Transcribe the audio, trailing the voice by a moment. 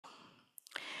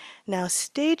Now,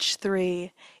 stage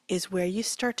 3 is where you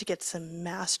start to get some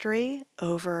mastery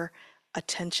over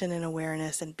attention and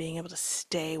awareness and being able to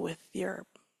stay with your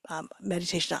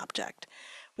meditation object,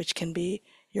 which can be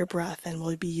your breath, and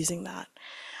we'll be using that.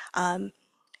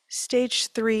 Stage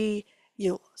 3,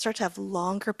 you'll start to have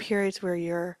longer periods where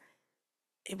you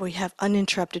have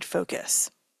uninterrupted focus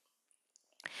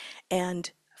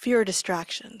and fewer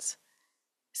distractions.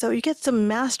 So you get some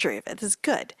mastery of it. This is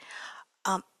good.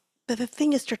 Um, but the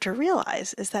thing you start to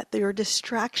realize is that your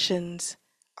distractions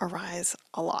arise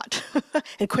a lot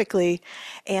and quickly,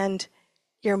 and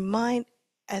your mind,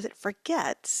 as it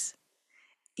forgets,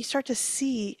 you start to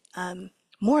see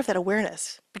more of that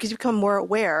awareness because you become more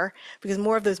aware, because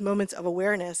more of those moments of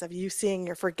awareness of you seeing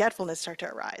your forgetfulness start to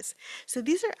arise. So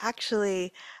these are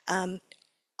actually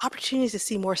opportunities to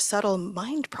see more subtle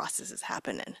mind processes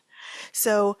happening.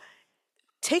 So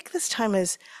take this time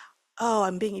as, oh,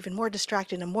 I'm being even more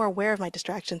distracted. I'm more aware of my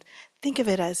distractions. Think of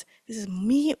it as this is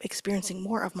me experiencing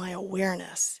more of my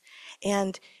awareness.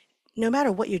 And no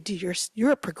matter what you do,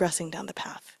 you're progressing down the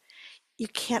path. You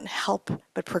can't help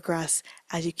but progress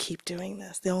as you keep doing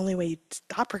this. The only way you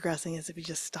stop progressing is if you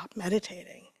just stop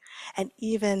meditating. And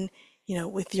even,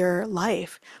 with your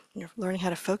life, you're learning how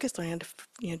to focus, learning how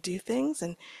to, do things,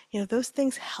 and those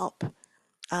things help.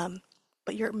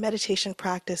 But your meditation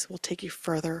practice will take you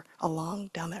further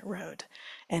along down that road,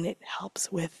 and it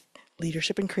helps with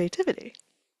leadership and creativity.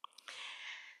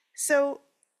 So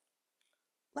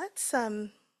let's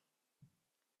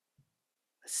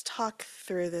talk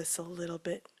through this a little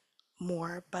bit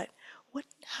more. But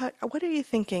what are you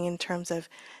thinking in terms of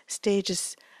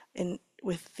stages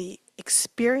with the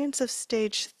experience of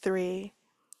stage 3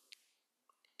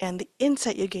 and the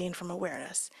insight you gain from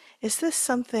awareness? Is this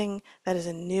something that is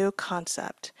a new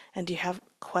concept, and do you have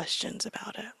questions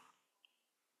about it?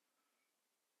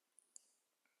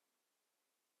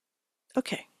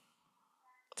 Okay,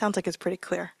 sounds like it's pretty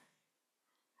clear.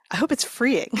 I hope it's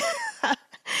freeing.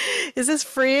 Is this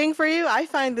freeing for you? I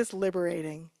find this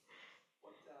liberating.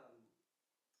 What,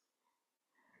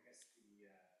 I guess it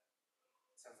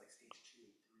sounds like stage two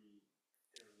and three,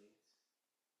 they're linked,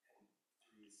 and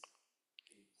seems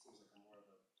like more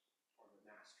of a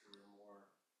mastery or more,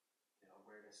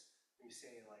 awareness. When you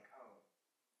say like, oh,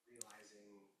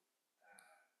 realizing, the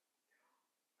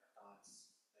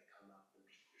thoughts that come up and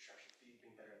distractions,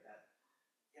 being better at that.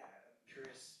 Yeah, I'm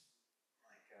curious,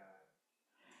 like,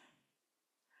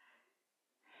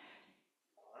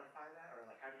 quantify that, or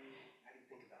like, how do you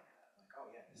think about that? Like,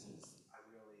 oh yeah,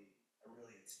 I'm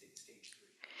really at stage three.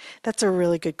 That's a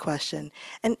really good question.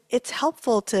 And it's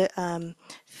helpful to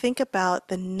think about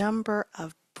the number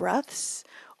of breaths,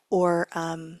 or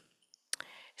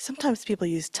sometimes people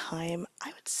use time. I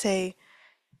would say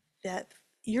that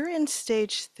you're in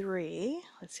stage 3.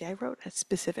 Let's see, I wrote a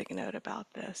specific note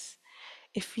about this.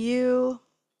 If you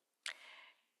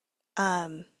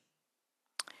um,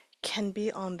 can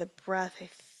be on the breath, I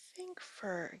think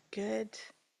for a good,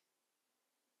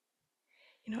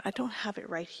 I don't have it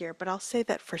right here, but I'll say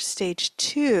that for stage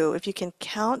 2, if you can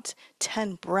count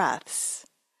 10 breaths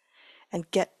and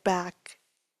get back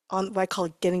on what I call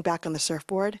getting back on the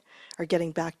surfboard, or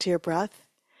getting back to your breath,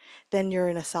 then you're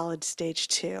in a solid stage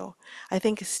 2. I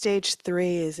think stage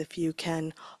 3 is if you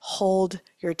can hold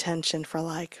your attention for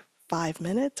like 5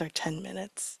 minutes or 10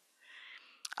 minutes.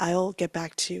 I'll get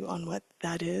back to you on what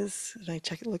that is when I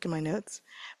look at my notes.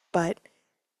 But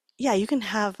yeah, you can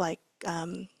have like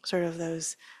sort of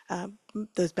those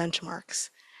benchmarks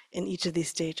in each of these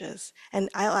stages. And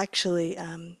I'll actually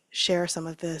share some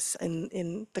of this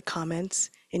in the comments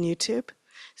in YouTube,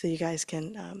 so you guys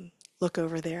can look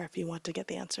over there if you want to get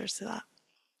the answers to that.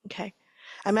 Okay.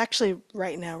 I'm actually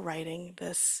right now writing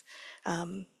this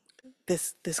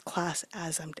class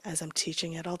as I'm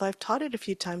teaching it, although I've taught it a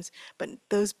few times, but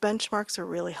those benchmarks are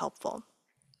really helpful.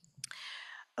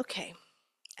 Okay.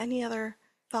 Any other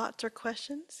thoughts or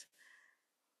questions?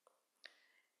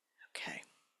 Okay.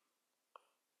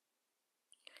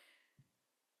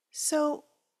 So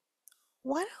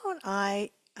why don't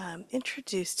I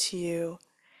introduce to you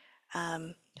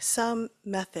some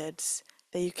methods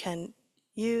that you can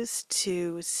use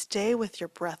to stay with your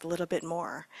breath a little bit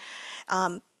more.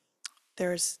 Um,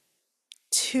 there's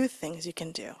two things you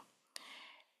can do.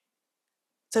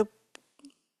 So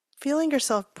feeling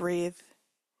yourself breathe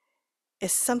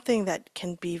is something that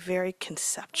can be very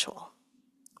conceptual.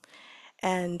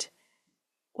 And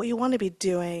what you want to be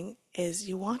doing is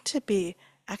you want to be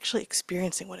actually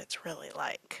experiencing what it's really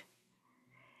like.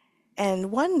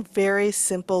 And one very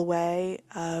simple way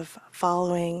of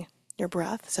following your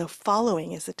breath, so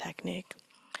following is the technique,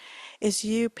 is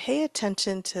you pay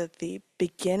attention to the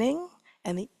beginning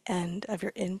and the end of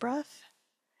your in breath.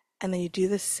 And then you do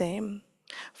the same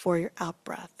for your out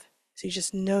breath. So you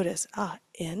just notice,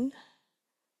 in,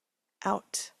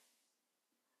 out,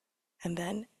 and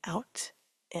then out,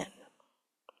 in.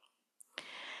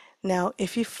 Now,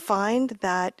 if you find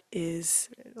that is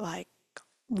like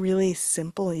really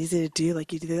simple and easy to do,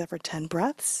 like you do that for 10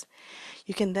 breaths,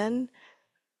 you can then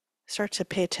start to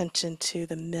pay attention to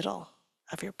the middle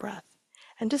of your breath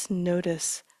and just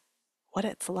notice what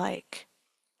it's like.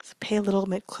 So pay a little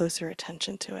bit closer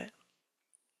attention to it.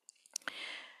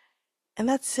 And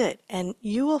that's it. And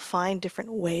you will find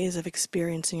different ways of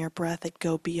experiencing your breath that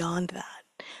go beyond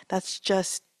that. That's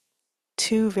just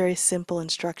two very simple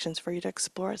instructions for you to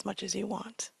explore as much as you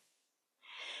want.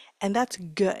 And that's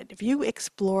good. If you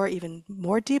explore even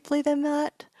more deeply than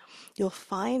that, you'll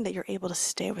find that you're able to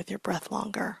stay with your breath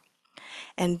longer.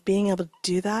 And being able to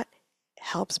do that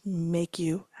helps make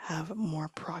you have more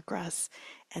progress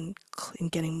and in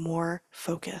getting more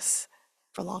focus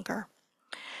for longer.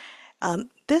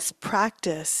 This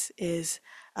practice is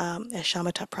a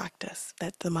shamatha practice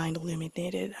that the Mind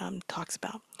Illuminated talks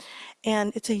about.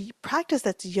 And it's a practice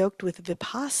that's yoked with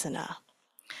vipassana.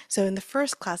 So in the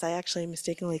first class, I actually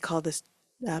mistakenly called this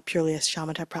purely a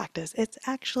shamatha practice. It's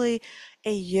actually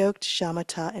a yoked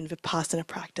shamatha and vipassana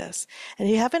practice. And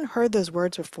if you haven't heard those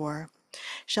words before,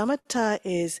 shamatha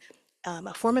is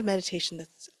a form of meditation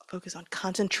that's focused on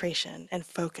concentration and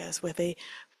focus with a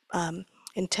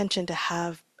intention to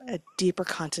have a deeper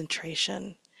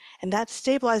concentration. And that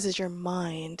stabilizes your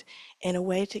mind in a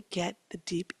way to get the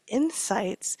deep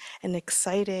insights and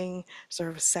exciting, sort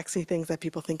of sexy things that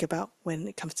people think about when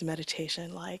it comes to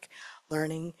meditation, like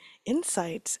learning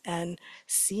insights and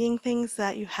seeing things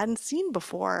that you hadn't seen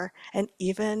before, and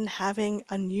even having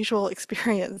unusual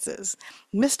experiences,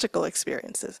 mystical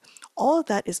experiences. All of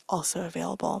that is also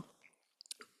available.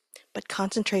 But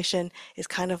concentration is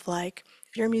kind of like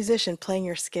if you're a musician playing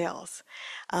your scales.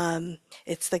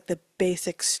 It's like the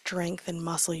basic strength and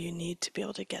muscle you need to be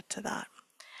able to get to that.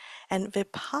 And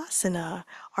vipassana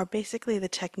are basically the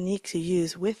techniques you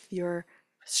use with your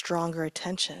stronger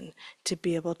attention to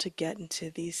be able to get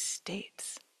into these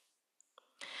states.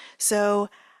 So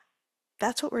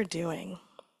that's what we're doing.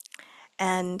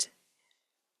 And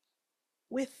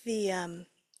with the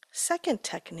second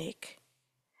technique,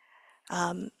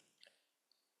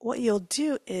 what you'll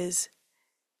do is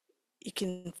you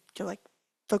can like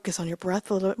focus on your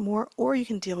breath a little bit more, or you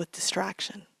can deal with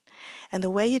distraction. And the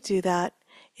way you do that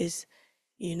is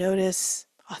you notice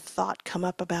a thought come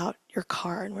up about your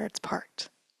car and where it's parked.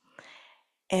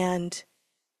 And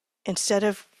instead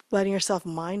of letting yourself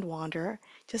mind wander,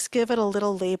 just give it a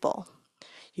little label.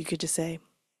 You could just say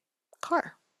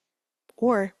car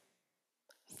or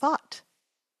thought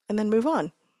and then move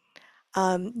on.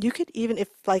 You could even, if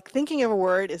like thinking of a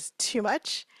word is too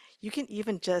much, you can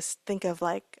even just think of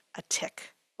like a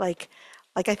tick, like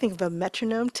I think of a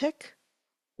metronome tick,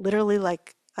 literally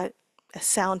like a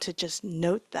sound to just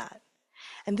note that.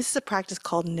 And this is a practice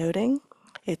called noting.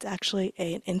 It's actually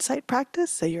an insight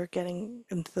practice, so you're getting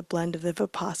into the blend of the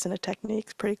Vipassana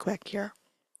techniques pretty quick here.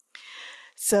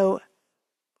 So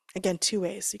again, two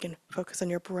ways. You can focus on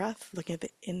your breath, looking at the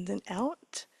in and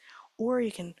out, or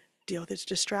you can deal with this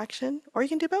distraction, or you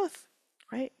can do both,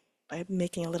 right? By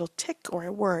making a little tick or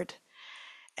a word.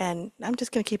 And I'm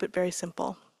just going to keep it very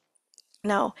simple.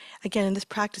 Now, again, in this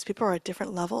practice, people are at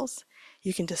different levels.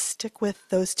 You can just stick with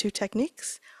those two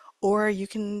techniques, or you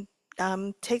can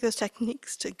take those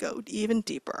techniques to go even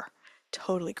deeper.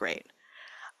 Totally great.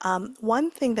 One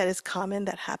thing that is common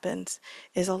that happens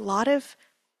is a lot of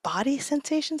body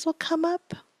sensations will come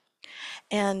up.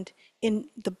 And in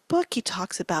the book, he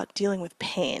talks about dealing with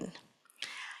pain.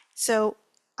 So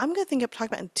I'm going to talk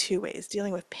about it in two ways,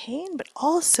 dealing with pain, but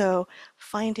also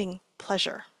finding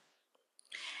pleasure.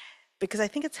 Because I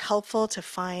think it's helpful to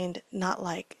find not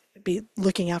like be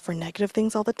looking out for negative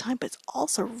things all the time, but it's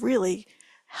also really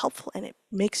helpful and it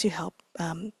makes you help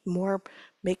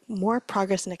make more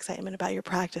progress and excitement about your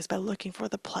practice by looking for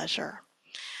the pleasure.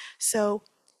 So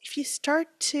if you start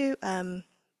to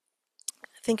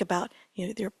think about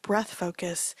your breath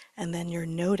focus and then your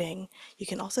noting, you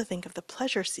can also think of the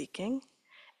pleasure seeking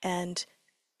and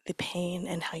the pain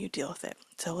and how you deal with it.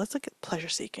 So let's look at pleasure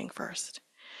seeking first.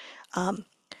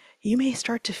 You may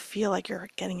start to feel like you're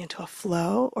getting into a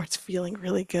flow or it's feeling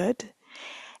really good,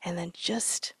 and then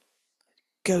just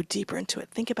go deeper into it.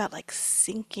 Think about like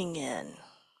sinking in.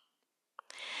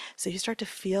 So you start to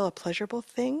feel a pleasurable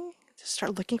thing, just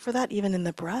start looking for that even in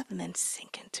the breath and then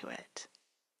sink into it.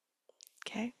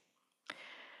 Okay?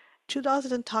 Culadasa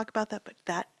doesn't talk about that, but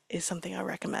that is something I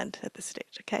recommend at this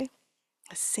stage, okay?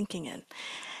 A sinking in.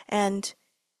 And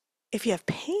if you have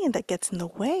pain that gets in the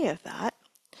way of that,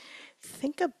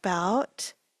 think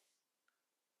about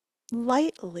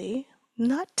lightly,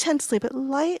 not tensely, but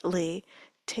lightly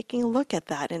taking a look at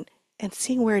that and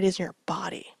seeing where it is in your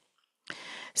body.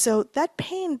 So that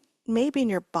pain may be in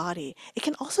your body. It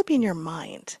can also be in your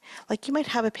mind. Like you might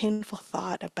have a painful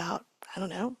thought about, I don't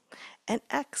know, an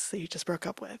ex that you just broke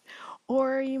up with,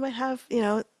 or you might have,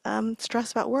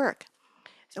 stress about work.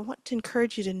 So I want to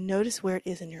encourage you to notice where it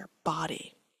is in your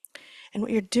body. And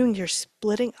what you're doing, you're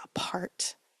splitting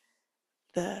apart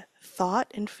the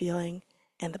thought and feeling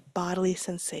and the bodily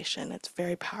sensation. It's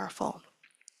very powerful.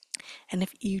 And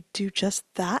if you do just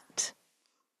that,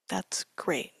 that's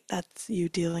great. That's you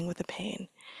dealing with the pain.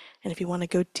 And if you want to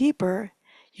go deeper,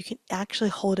 you can actually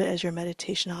hold it as your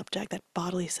meditation object, that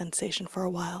bodily sensation for a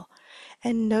while,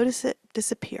 and notice it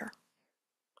disappear.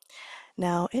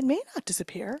 Now, it may not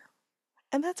disappear,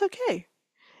 and that's okay.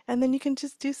 And then you can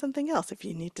just do something else. If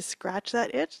you need to scratch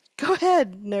that itch, go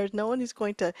ahead. There's no one who's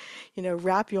going to,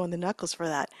 rap you on the knuckles for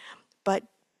that. But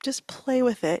just play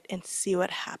with it and see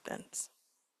what happens.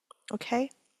 Okay?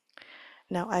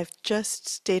 Now, I've just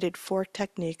stated 4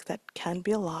 techniques that can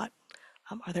be a lot.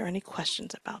 Are there any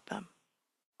questions about them?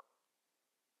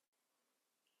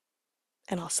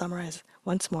 And I'll summarize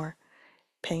once more.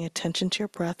 Paying attention to your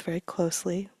breath very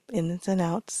closely, ins and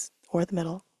outs, or the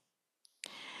middle.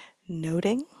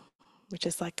 Noting, which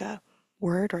is like a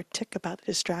word or a tick about the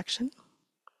distraction.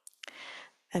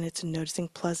 And it's noticing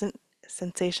pleasant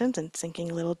sensations and sinking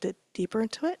a little bit deeper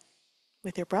into it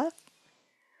with your breath.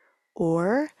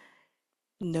 Or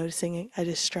noticing a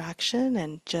distraction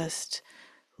and just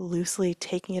loosely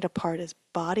taking it apart as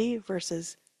body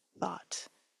versus thought.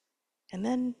 And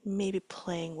then maybe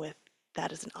playing with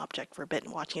that as an object for a bit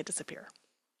and watching it disappear.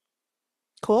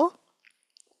 Cool?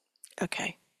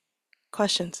 Okay.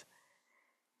 Questions?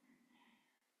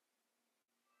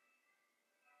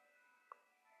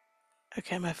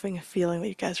 Okay, I'm having a feeling that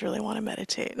you guys really want to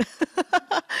meditate.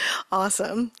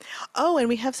 Awesome. Oh, and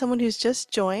we have someone who's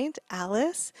just joined,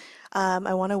 Alice.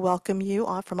 I want to welcome you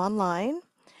on from online.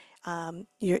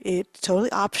 It's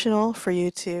totally optional for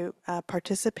you to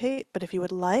participate, but if you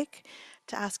would like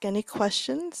to ask any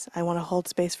questions, I want to hold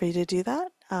space for you to do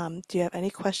that. Do you have any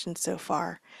questions so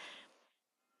far?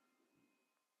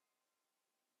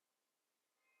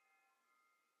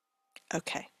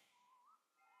 Okay,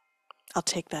 I'll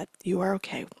take that. You are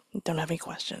okay. Don't have any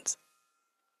questions.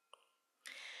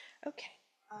 Okay,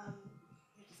 let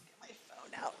me just get my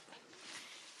phone out.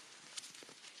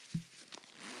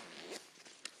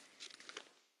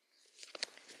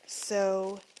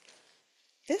 So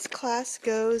this class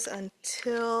goes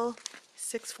until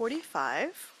 6:45.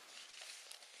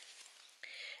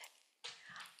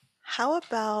 How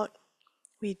about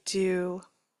we do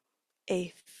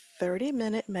a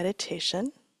 30-minute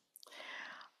meditation,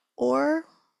 or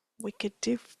we could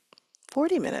do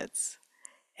 40 minutes.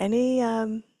 Any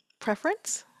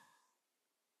preference?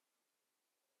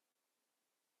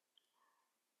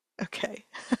 Okay.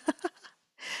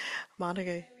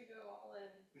 Monica.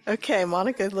 Okay,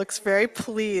 Monica looks very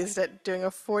pleased at doing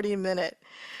a 40-minute.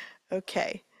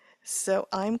 Okay. So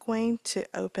I'm going to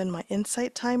open my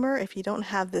Insight timer. If you don't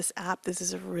have this app, this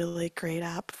is a really great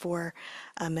app for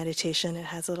meditation. It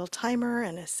has a little timer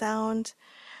and a sound.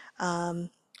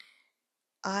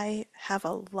 I have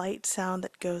a light sound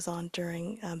that goes on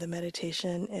during the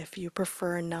meditation. If you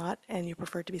prefer not and you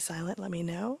prefer to be silent, let me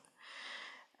know.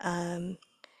 Um,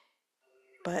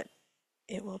 but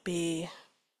it will be,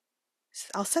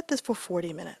 I'll set this for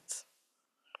 40 minutes.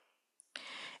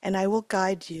 And I will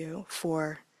guide you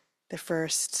for the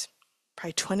first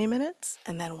probably 20 minutes,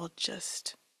 and then we'll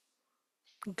just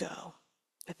go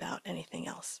without anything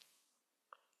else.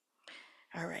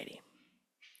 Alrighty.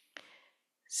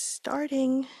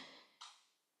 Starting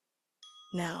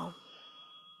now.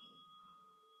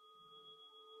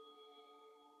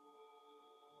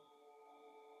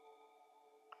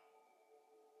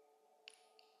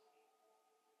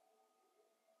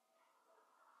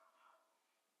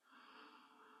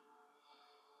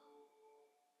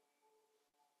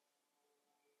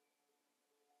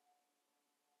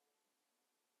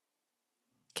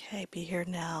 Okay, be here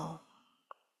now.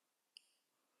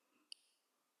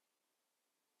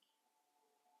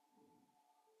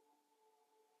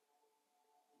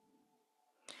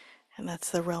 And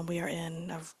that's the realm we are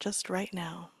in of just right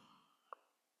now.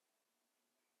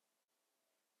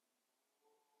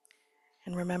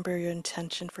 And remember your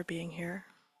intention for being here.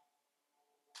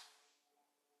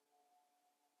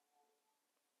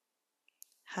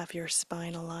 Have your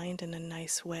spine aligned in a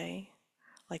nice way,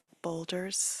 like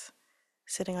boulders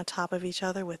sitting on top of each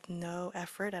other with no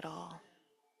effort at all.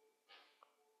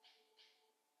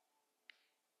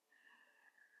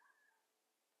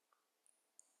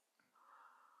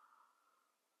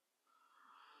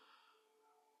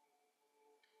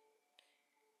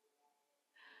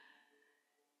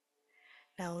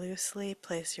 Now loosely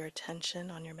place your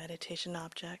attention on your meditation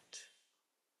object,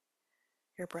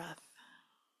 your breath.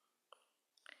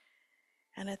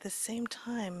 And at the same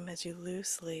time as you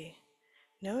loosely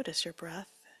notice your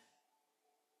breath,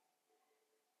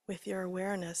 with your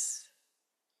awareness,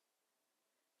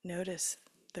 notice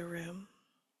the room,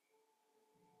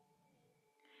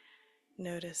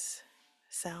 notice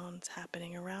sounds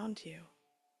happening around you,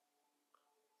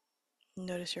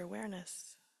 notice your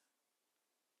awareness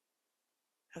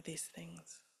of these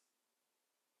things.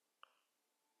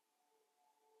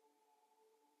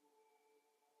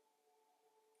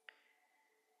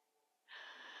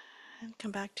 And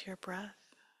come back to your breath.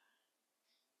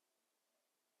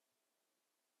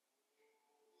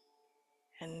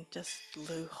 And just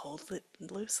hold it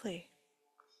loosely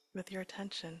with your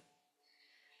attention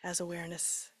as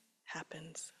awareness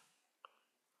happens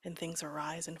and things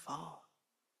arise and fall.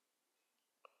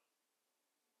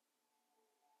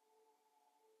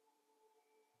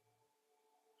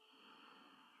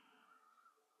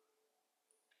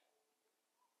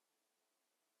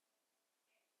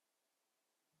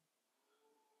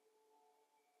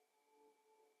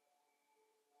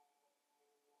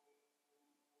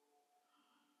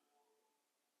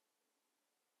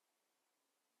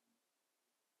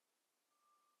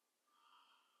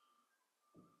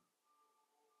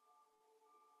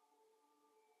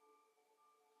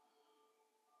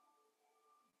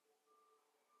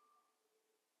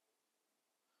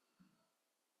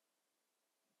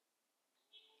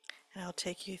 And I'll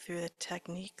take you through the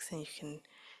techniques, and you can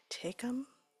take them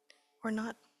or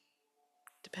not,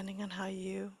 depending on how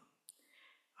you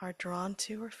are drawn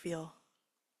to or feel.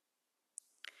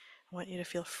 I want you to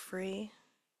feel free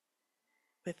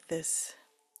with this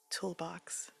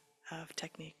toolbox of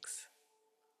techniques.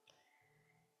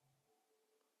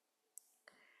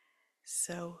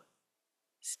 So,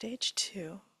 stage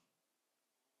 2,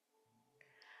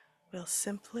 we'll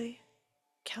simply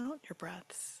count your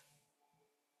breaths.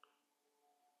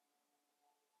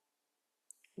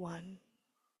 1,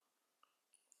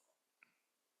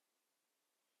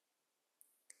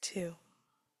 2,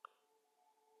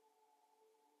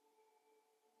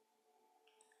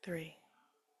 3,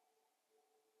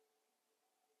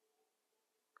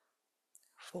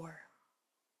 4,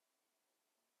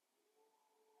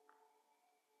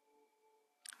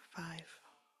 5,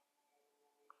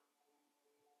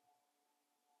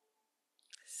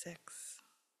 6,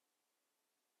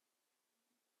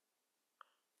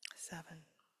 7,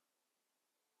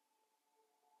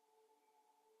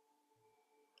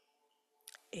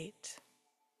 8,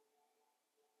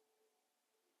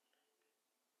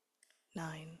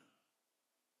 9,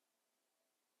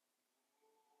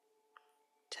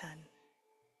 10.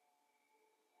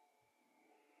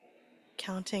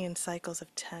 Counting in cycles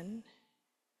of 10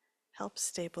 helps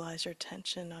stabilize your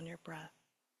attention on your breath.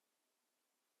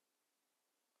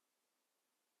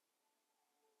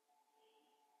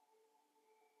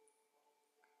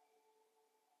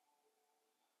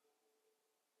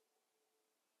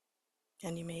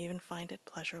 And you may even find it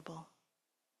pleasurable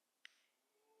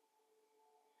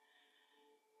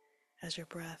as your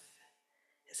breath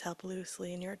is held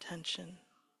loosely in your attention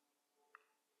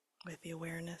with the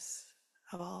awareness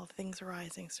of all things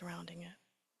arising surrounding it.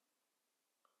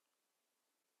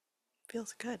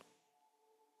 Feels good.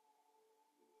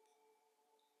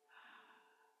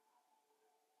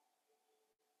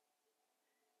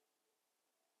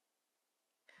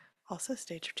 Also,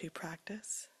 stage 2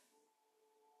 practice.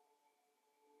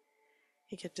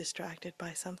 You get distracted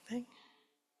by something,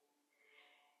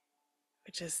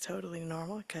 which is totally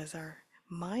normal because our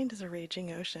mind is a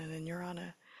raging ocean and you're on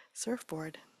a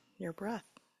surfboard, your breath.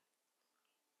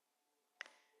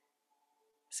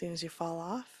 As soon as you fall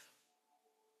off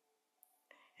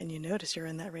and you notice you're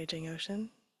in that raging ocean,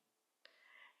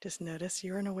 just notice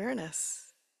you're in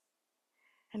awareness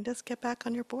and just get back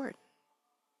on your board.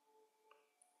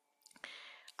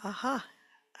 Aha,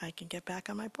 I can get back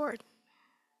on my board.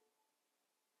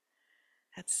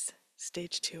 That's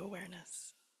stage 2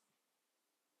 awareness.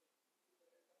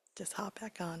 Just hop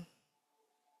back on.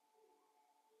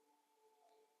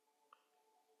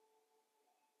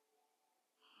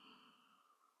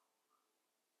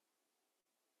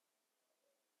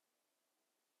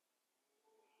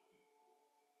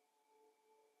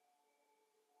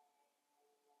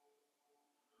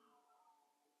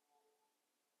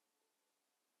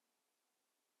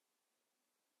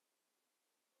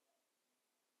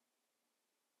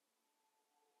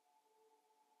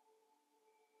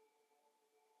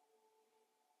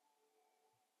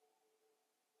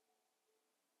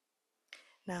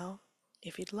 Now,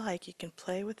 if you'd like, you can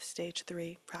play with stage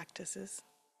 3 practices.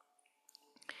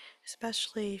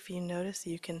 especially if you notice that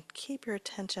you can keep your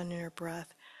attention on your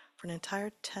breath for an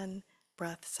entire 10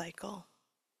 breath cycle.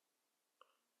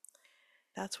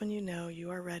 That's when you know you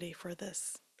are ready for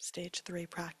this stage 3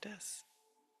 practice.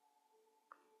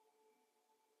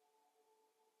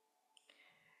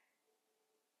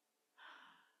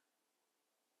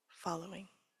 Following.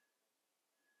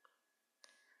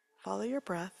 Follow your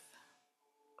breath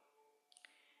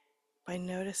by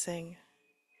noticing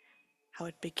how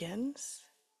it begins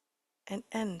and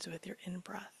ends with your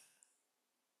in-breath.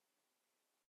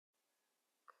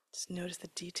 Just notice the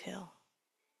detail.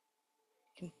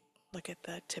 You can look at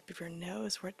the tip of your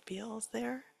nose where it feels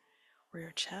there, or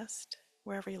your chest,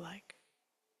 wherever you like.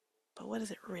 But what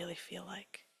does it really feel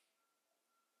like?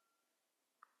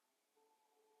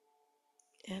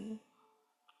 In,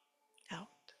 out.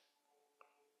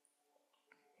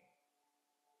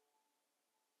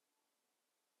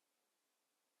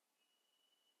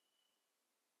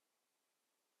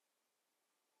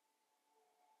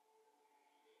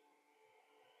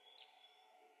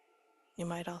 You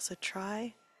might also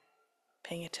try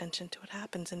paying attention to what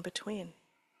happens in between.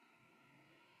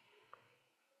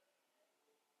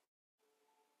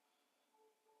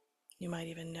 You might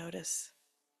even notice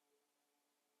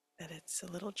that it's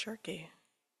a little jerky,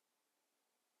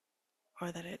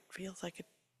 or that it feels like it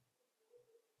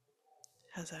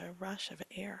has a rush of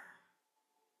air.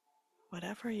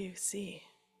 Whatever you see,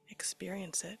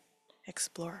 experience it,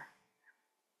 explore.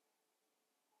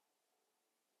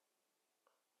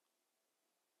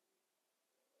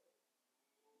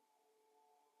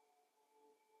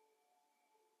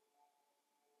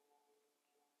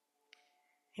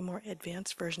 A more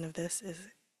advanced version of this is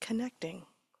connecting.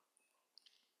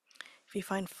 If you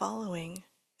find following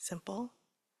simple,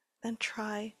 then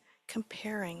try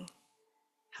comparing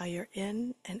how your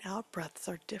in and out breaths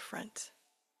are different,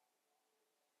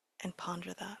 and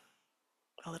ponder that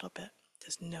a little bit.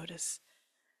 Just notice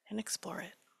and explore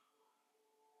it.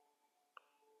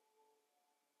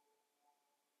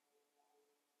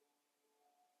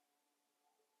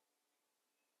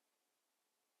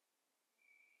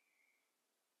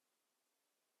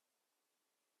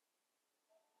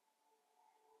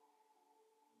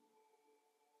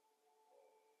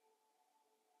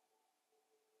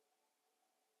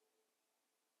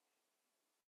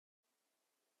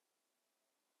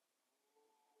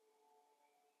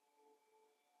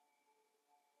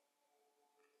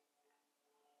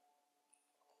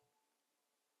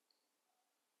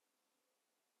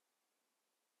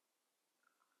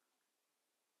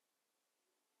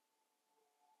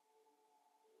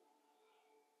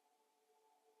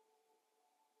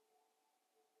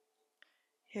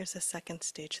 Here's a second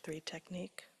stage 3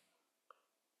 technique.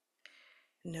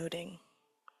 Noting.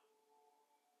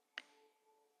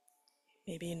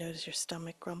 Maybe you notice your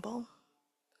stomach grumble.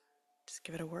 Just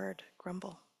give it a word,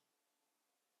 grumble.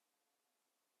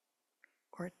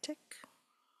 Or a tick.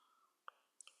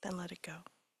 Then let it go.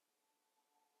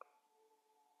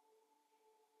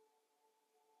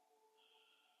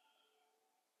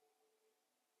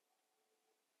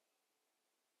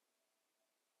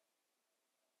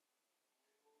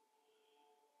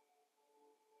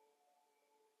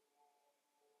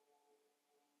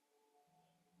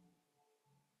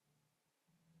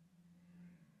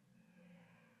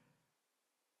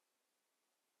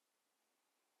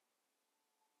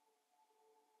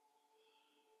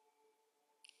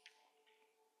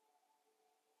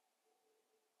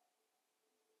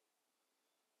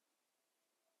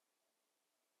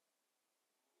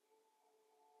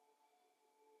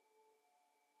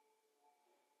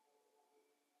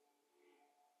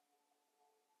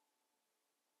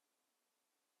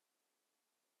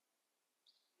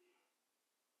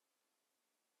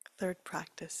 Third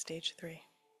practice, stage 3.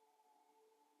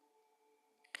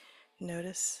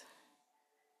 Notice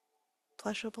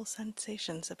pleasurable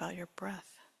sensations about your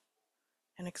breath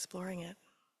and exploring it.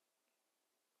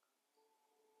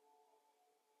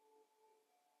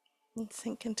 And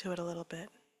sink into it a little bit.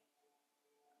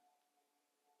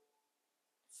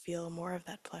 Feel more of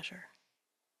that pleasure.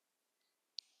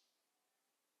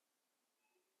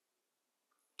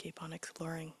 Keep on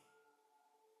exploring.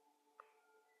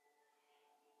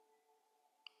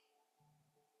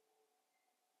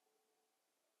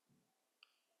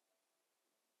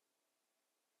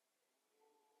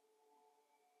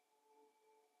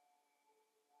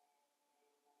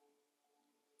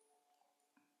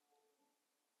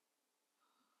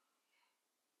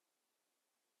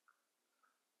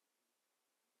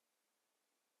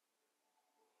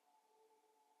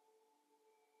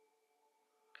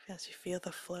 As you feel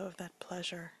the flow of that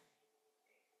pleasure,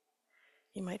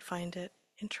 you might find it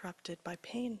interrupted by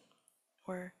pain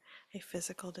or a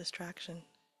physical distraction.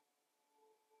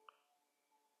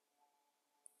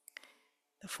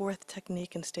 The fourth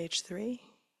technique in stage 3,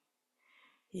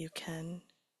 you can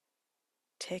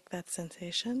take that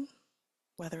sensation,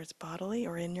 whether it's bodily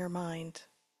or in your mind,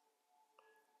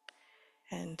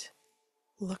 and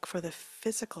look for the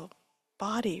physical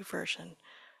body version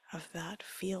of that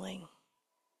feeling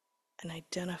and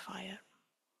identify it.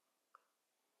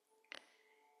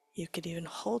 You could even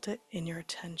hold it in your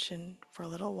attention for a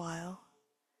little while,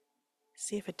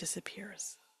 see if it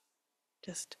disappears.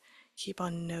 Just keep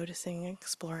on noticing and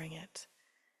exploring it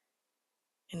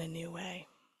in a new way.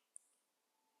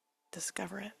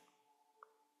 Discover it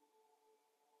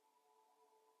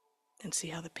and see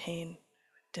how the pain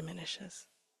diminishes.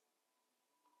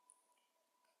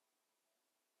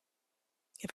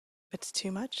 If it's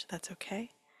too much, that's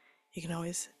okay. You can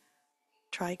always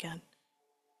try again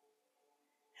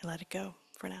and let it go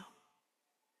for now.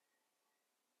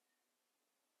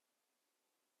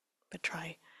 But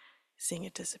try seeing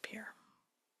it disappear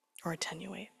or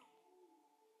attenuate.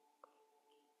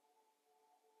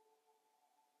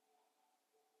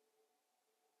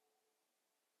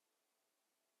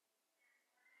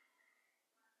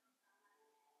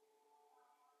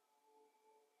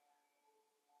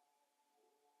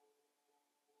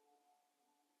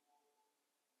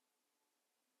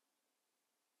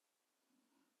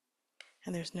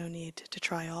 And there's no need to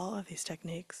try all of these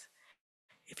techniques.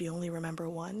 If you only remember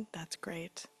one, that's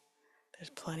great. There's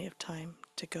plenty of time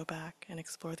to go back and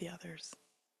explore the others.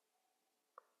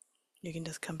 You can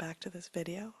just come back to this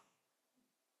video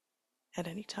at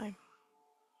any time.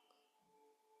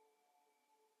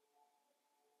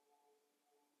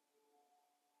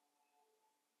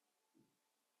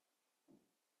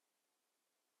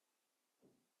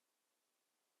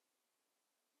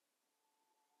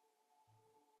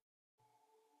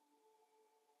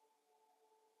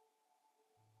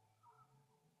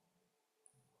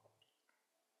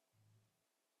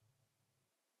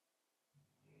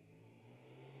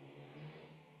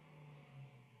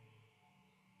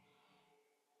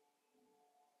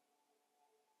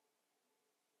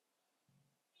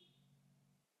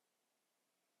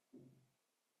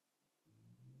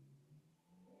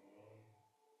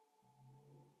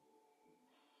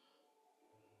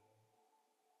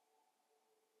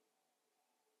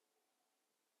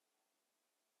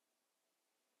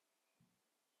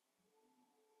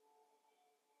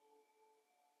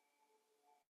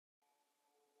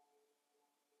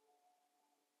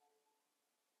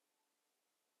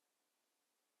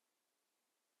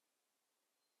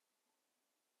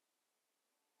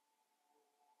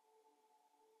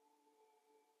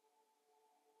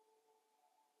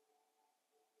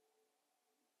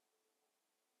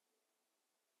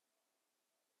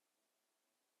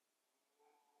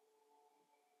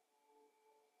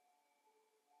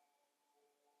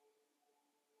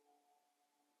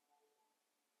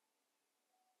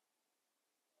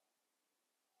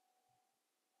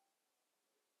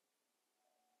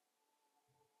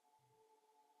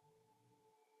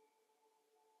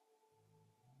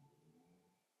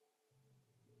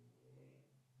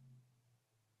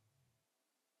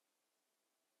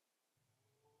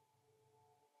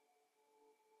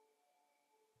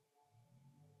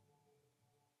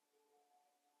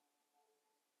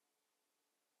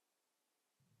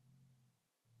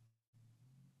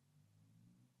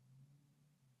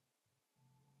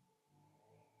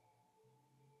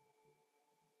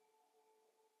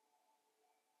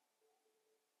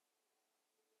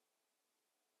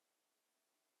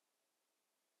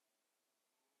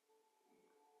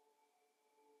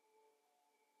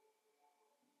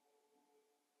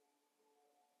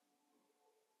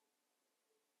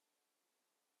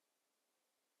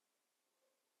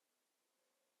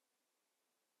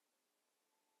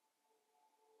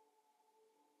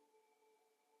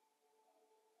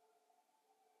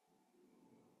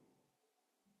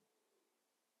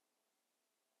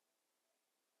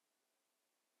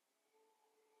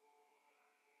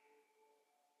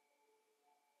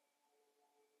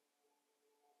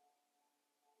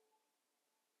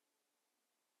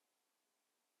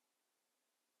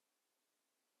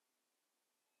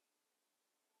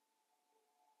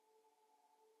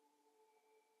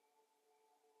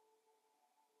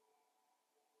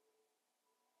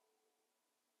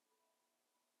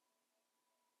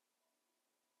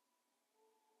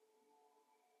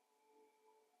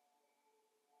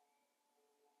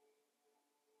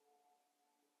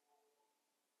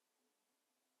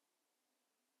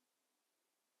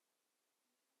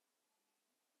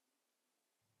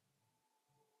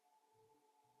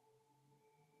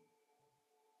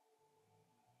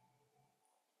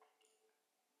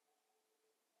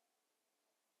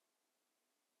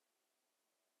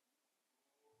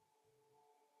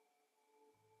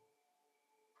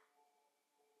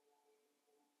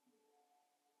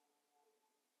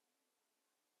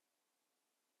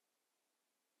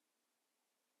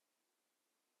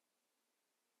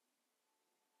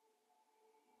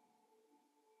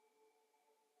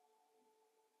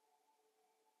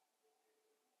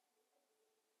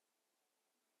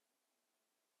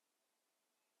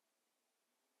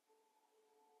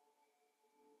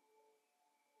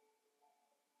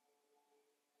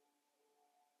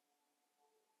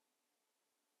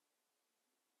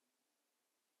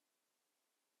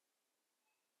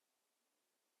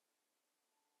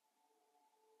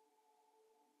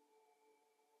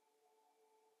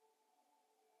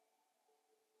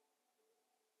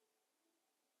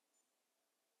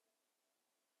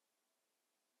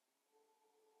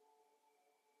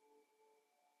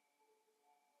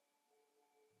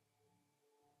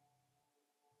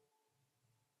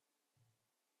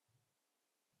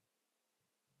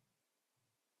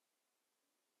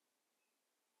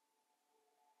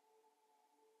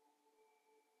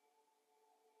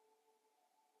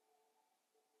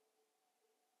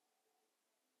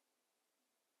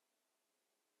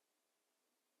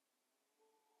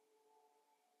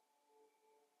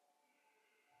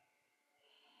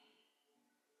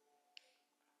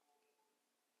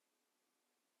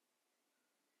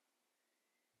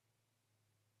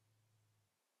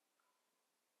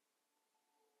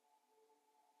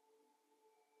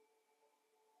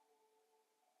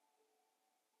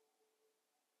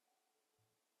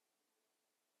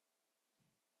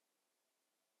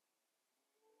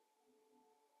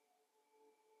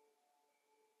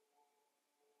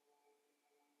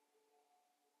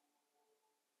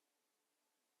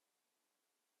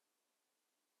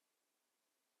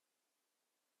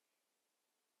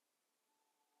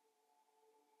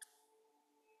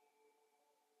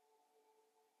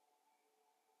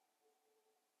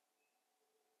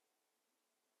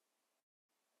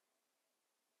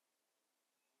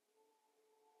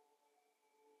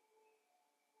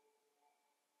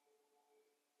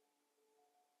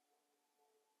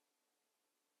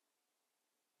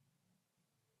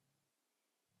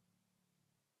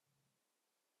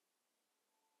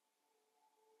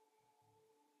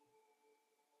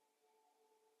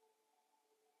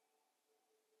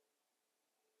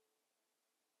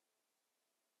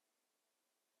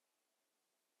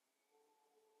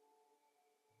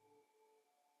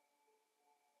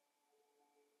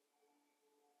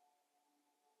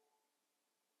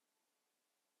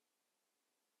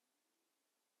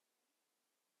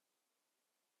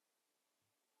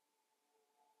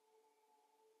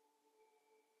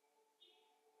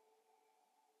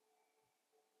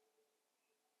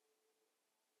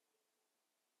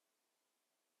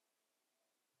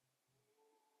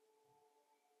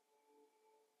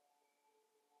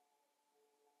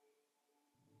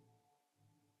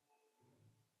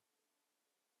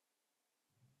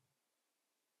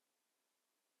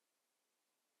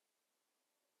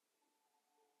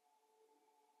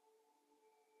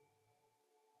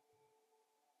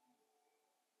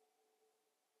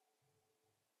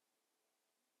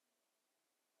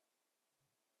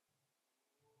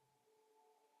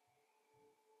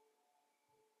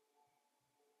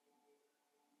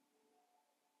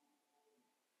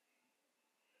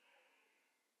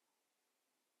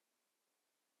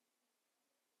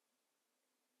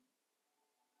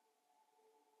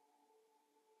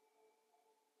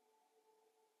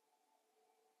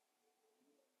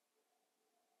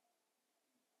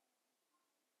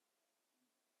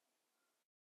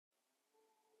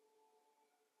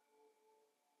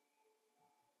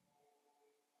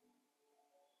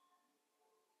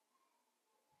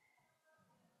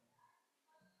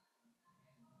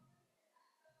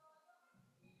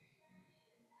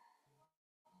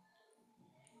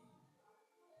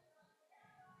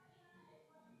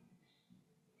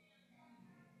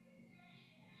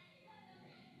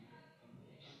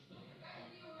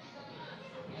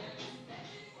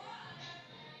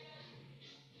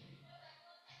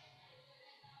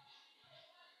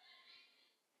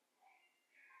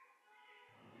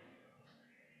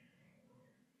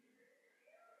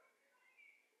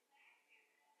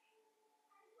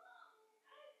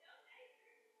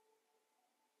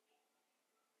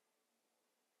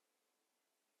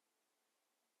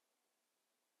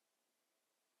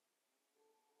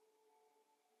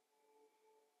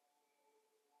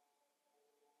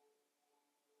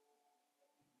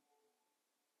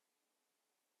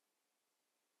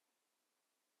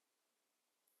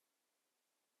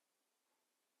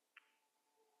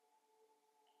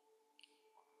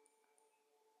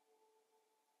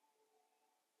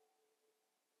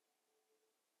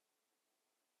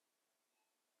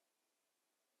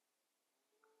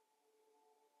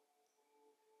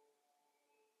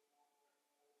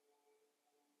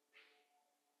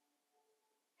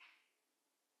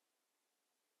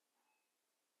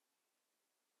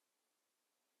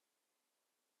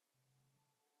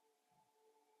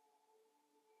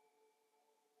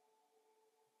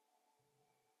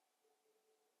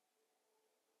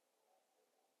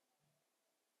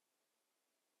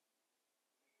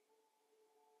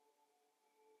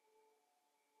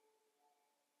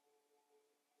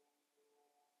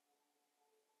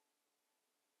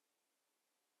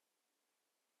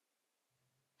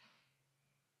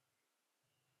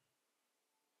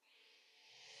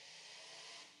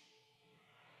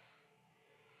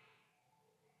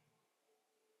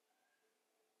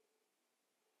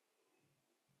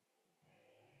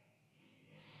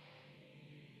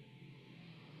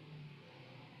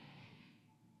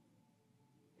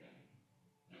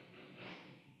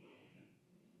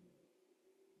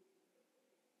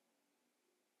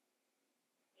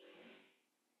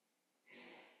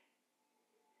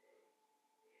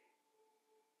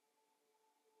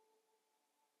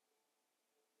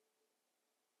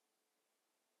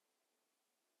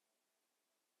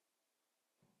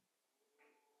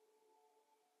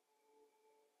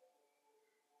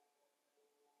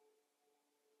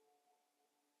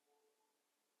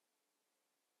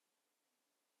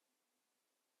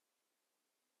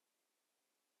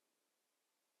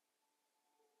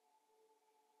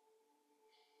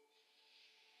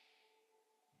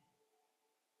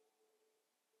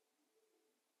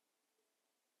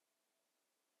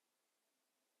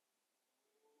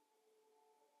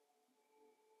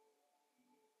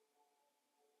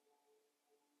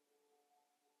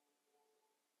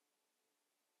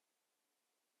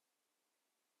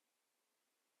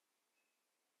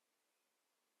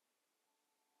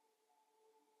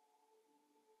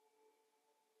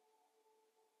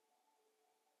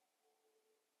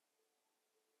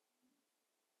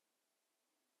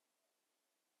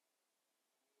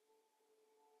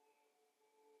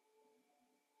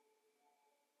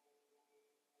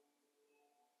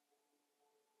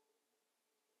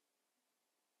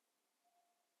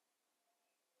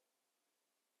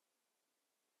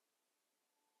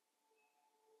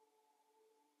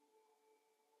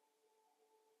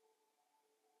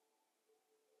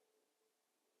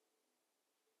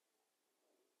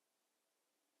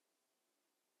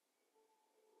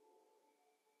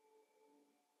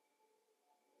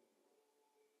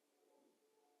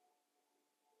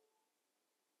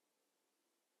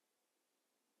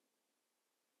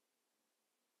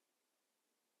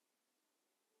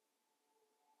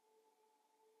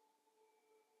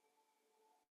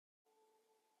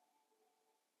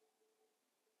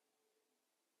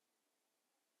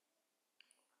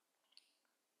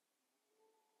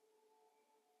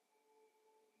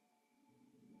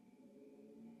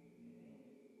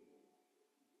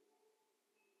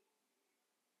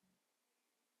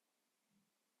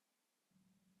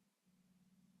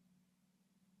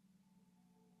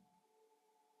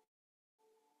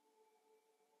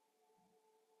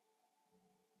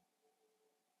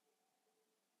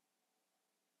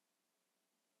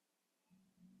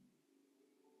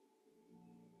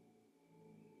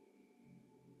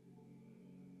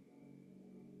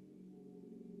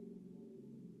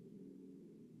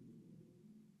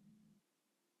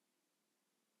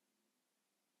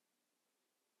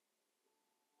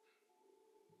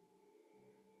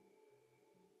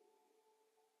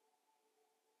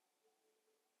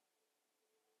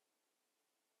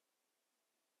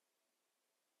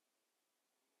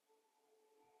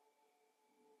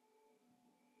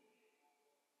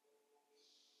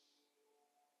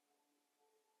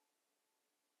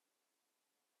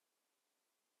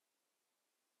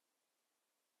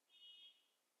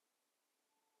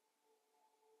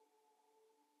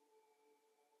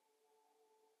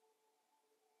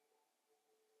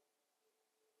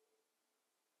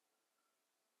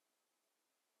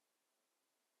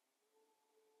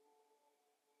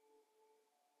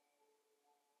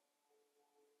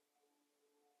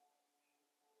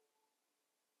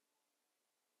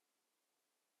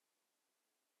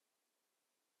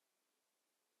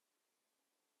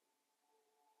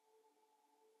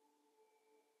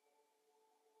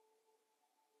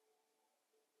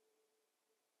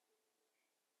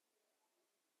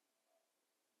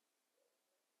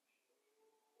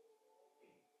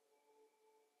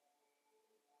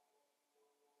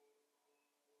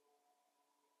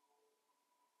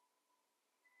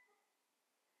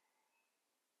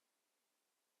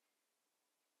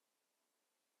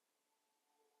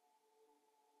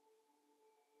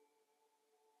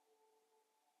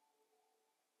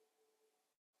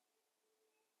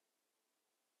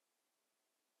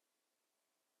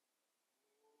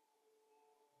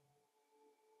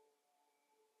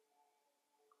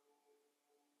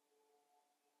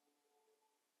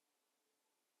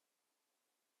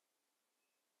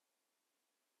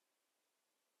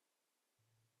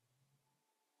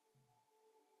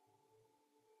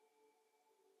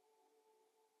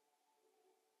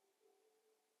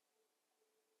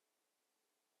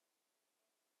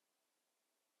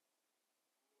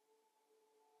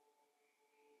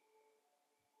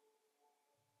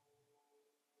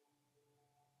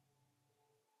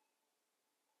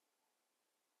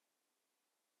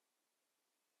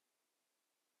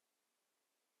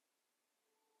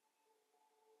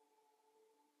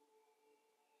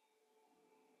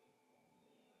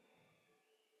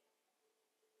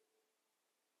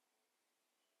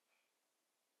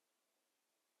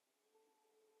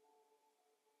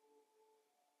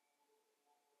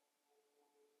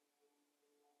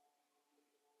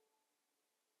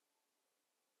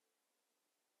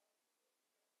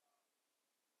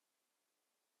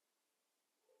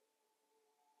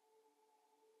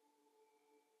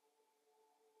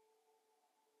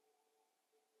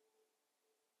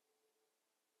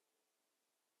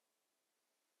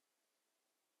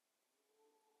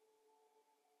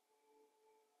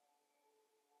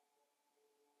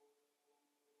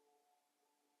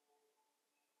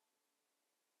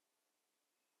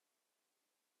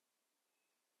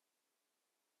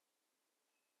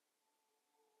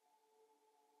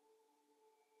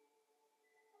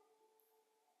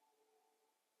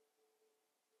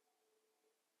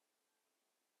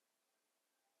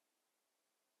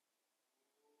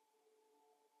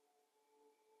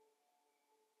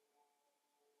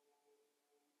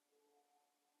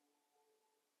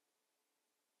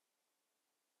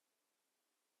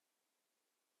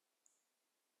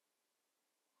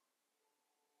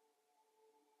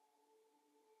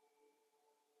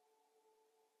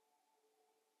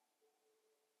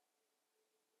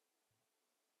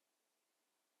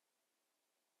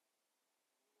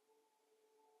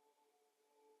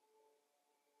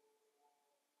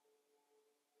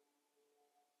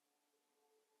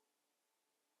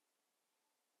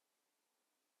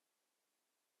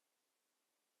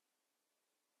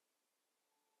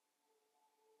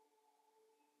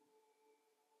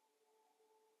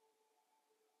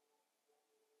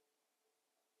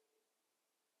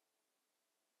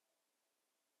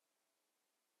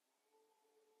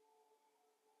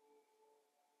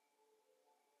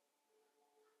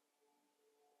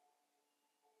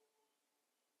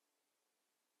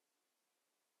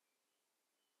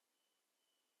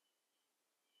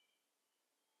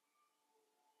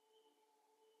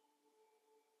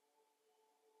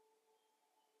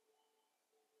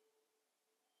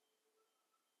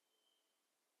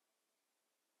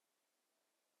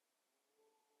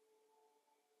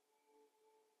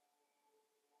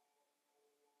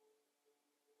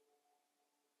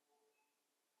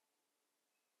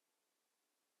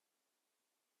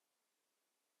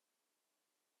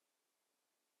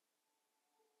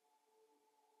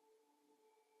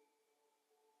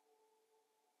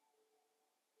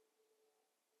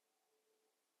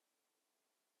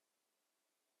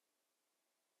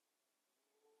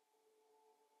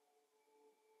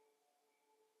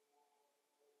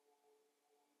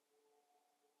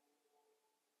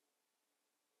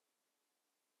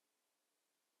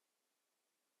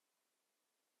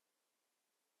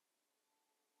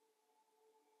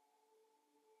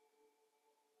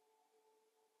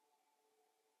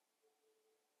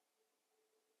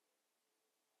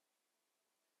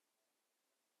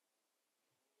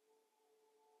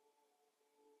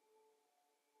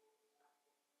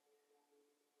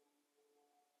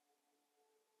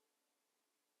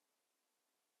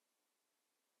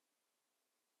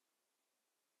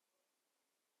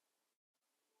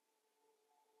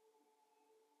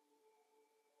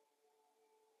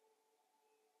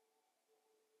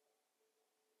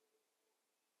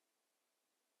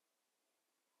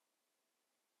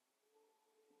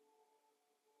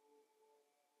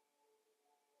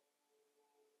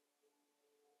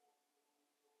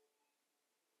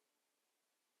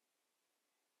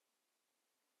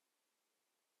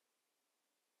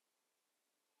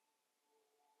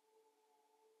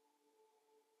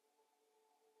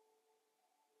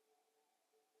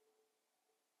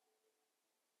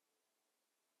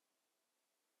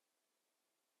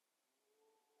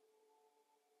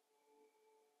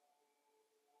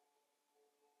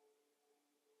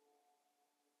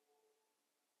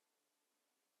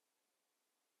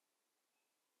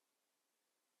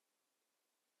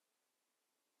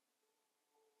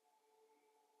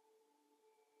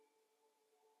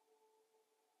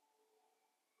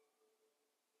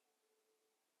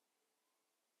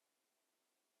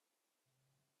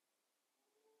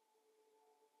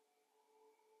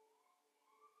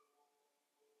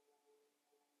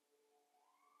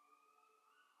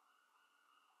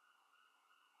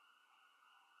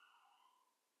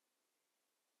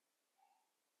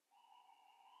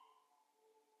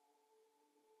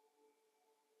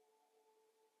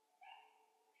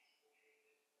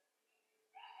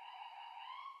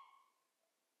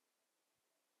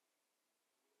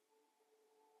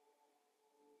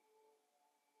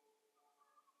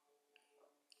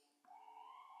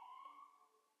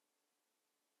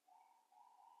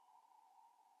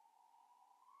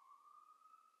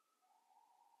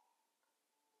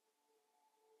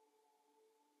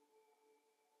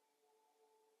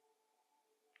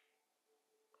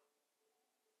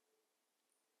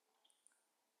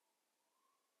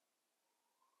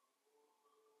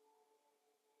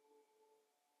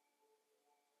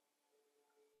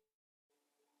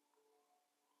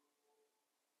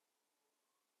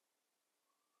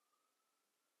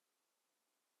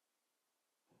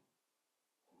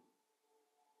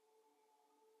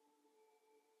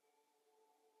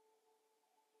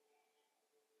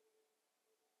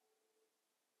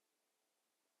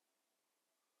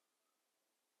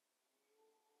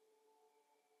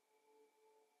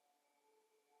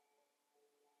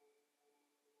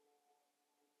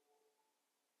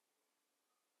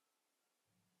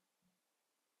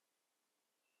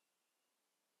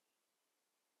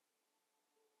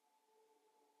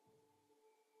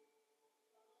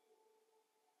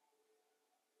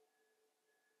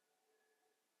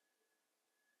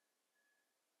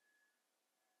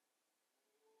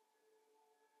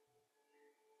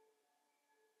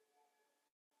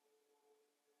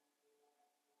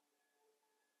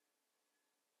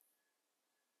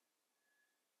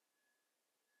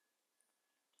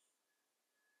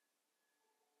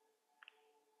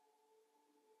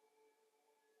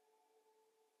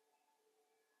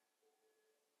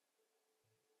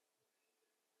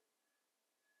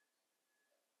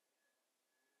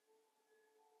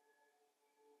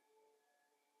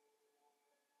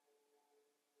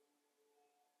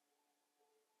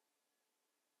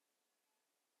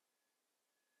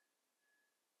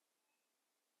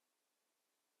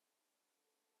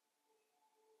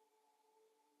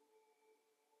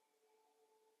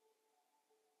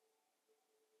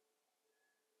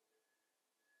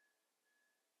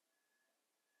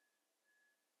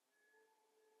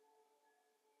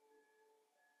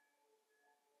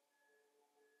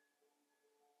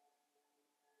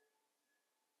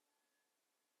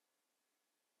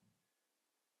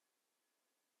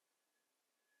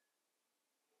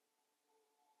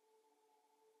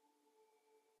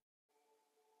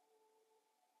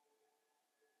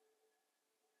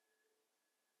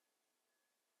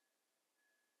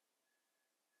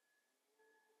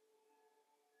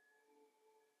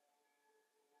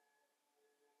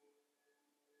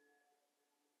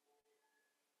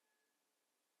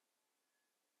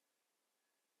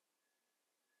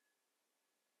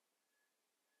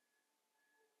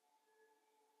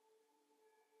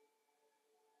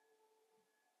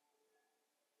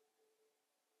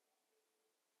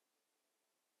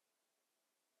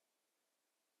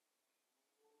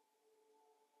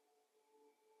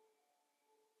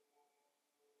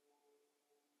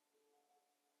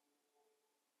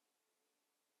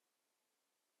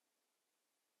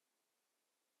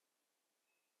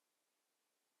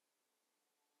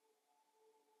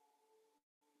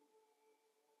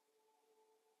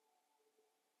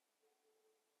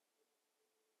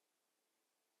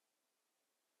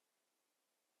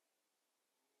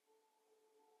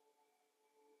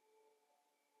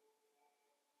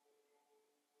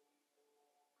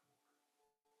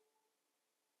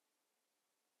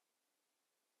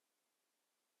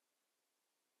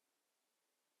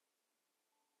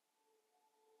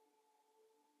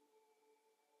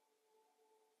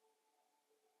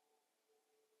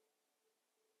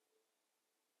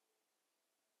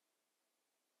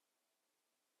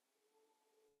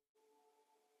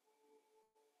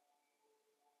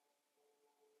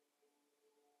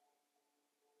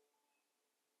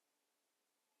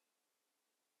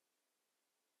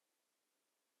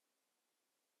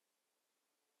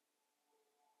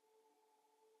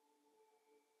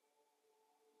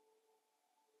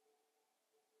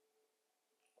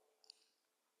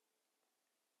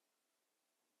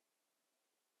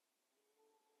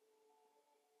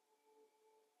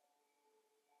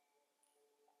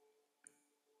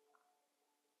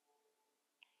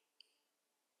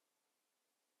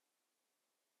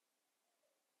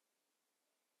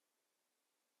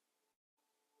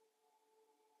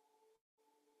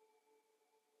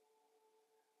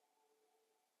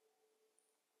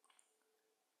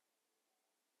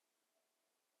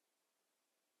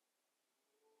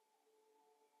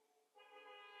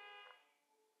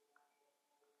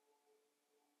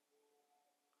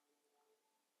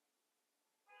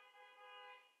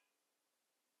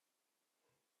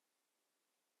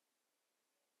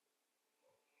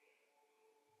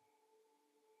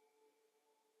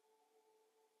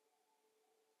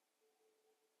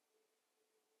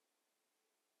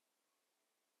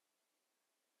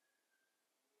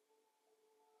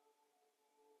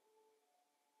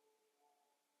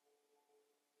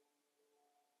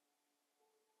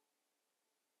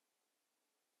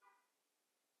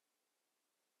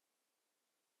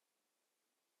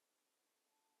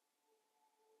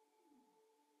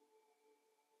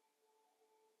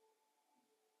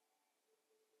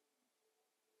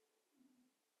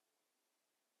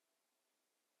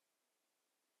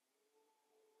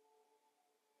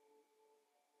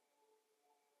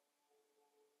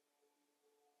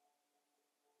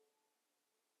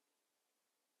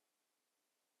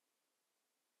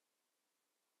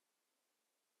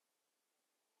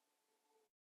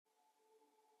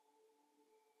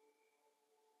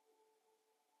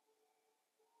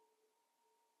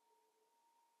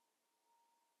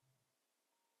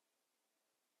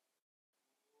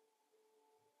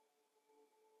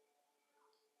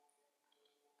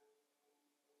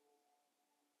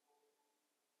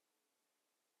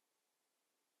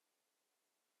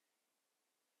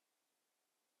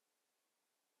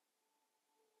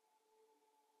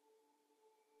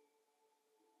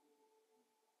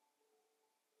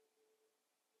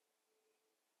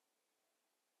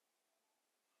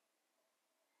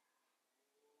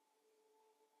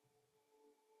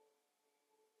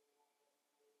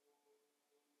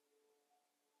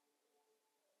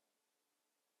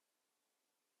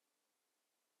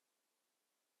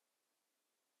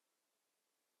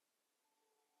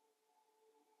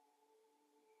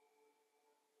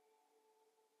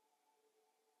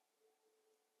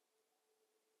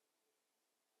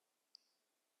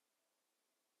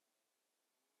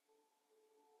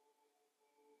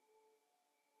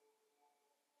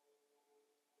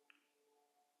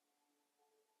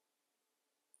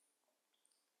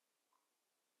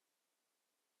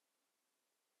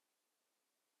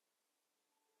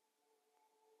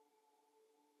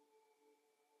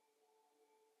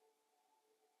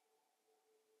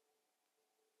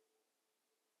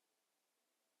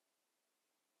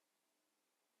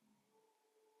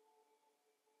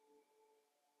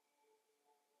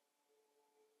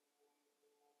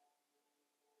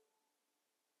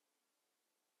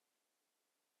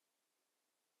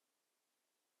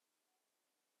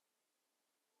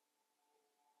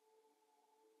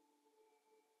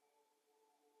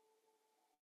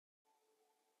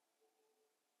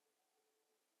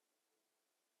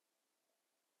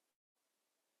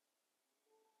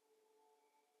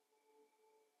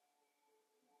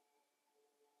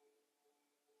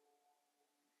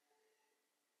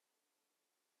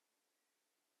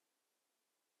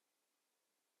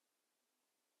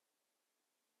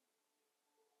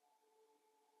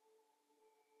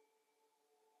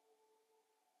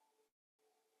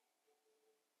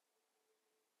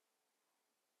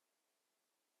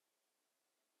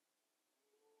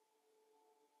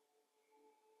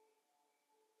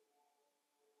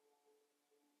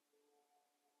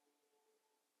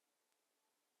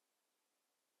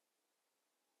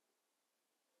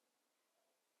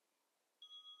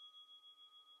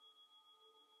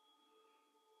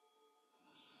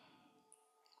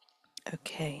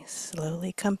 Okay,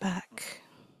 slowly come back.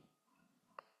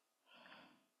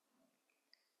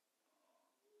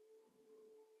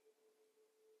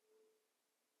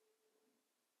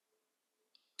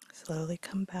 Slowly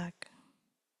come back.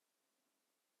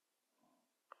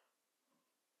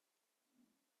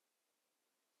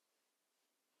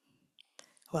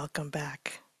 Welcome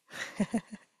back.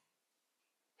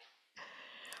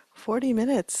 40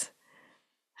 minutes.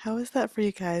 How is that for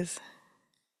you guys?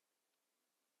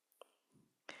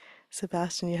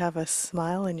 Sebastian, you have a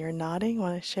smile and you're nodding.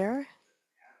 Want to share?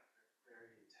 Yeah,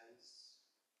 very intense,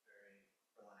 very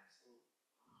relaxing.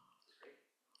 It was great.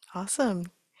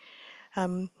 Awesome.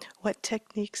 What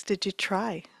techniques did you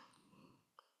try?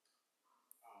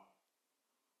 Oh,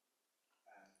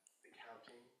 the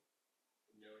counting,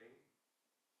 the noting,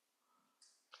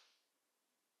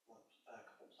 a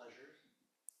couple pleasures,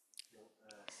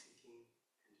 sinking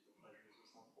into the pleasures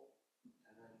was helpful,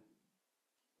 and then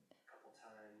a couple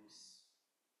times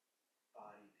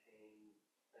body pain,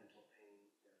 mental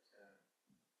pain,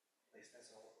 at least that's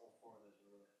all four of those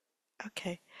were really helpful.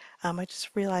 Okay. I just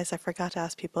realized I forgot to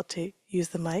ask people to use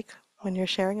the mic when Oh, you're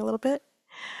sharing a little bit.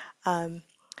 Um,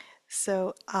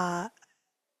 so,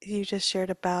 you just shared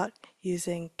about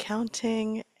using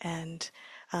counting and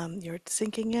you're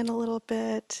sinking in a little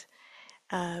bit,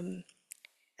 um,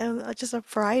 and just a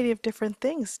variety of different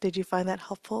things. Did you find that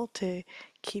helpful to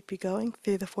keep you going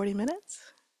through the 40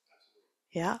 minutes? absolutely.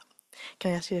 Yeah.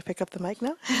 Can I ask you to pick up the mic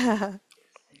now?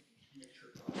 Yes. Make sure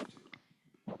it's on too.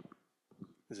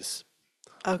 Is this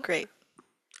Oh, great.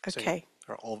 so? Yeah, Okay.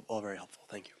 are all very helpful.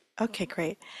 Thank you. Okay,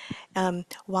 great.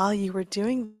 While you were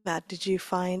doing that, did you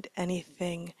find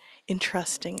anything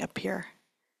interesting appear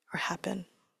or happen?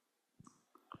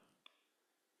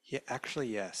 Yeah, actually,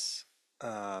 yes.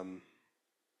 Um,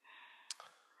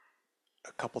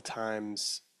 a couple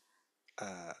times,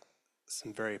 uh,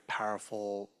 some very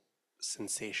powerful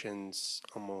sensations,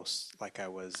 almost like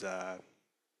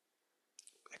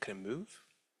I couldn't move,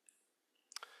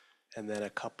 and then a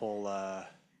couple,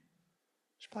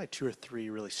 there's probably two or three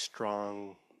really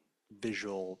strong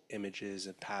visual images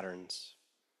and patterns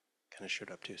kind of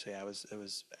showed up too. So yeah, it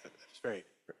was very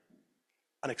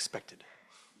unexpected.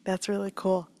 That's really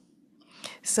cool.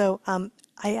 So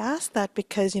I asked that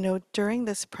because, during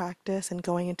this practice and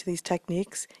going into these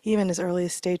techniques, even as early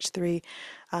as stage three,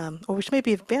 or which may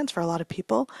be advanced for a lot of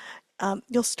people,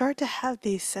 you'll start to have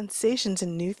these sensations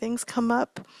and new things come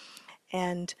up.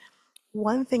 And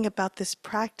one thing about this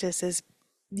practice is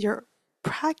you're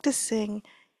practicing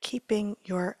keeping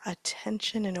your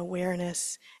attention and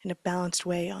awareness in a balanced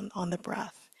way on the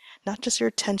breath. Not just your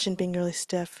attention being really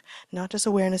stiff, not just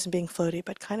awareness and being floaty,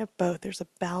 but kind of both. There's a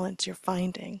balance you're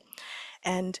finding.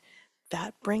 And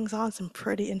that brings on some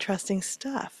pretty interesting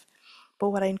stuff.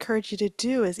 But what I encourage you to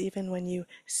do is even when you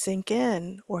sink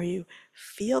in or you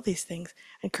feel these things,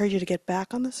 I encourage you to get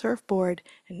back on the surfboard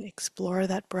and explore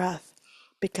that breath.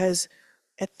 Because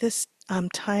at this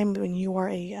time when you are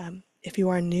if you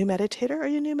are a new meditator, are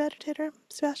you a new meditator,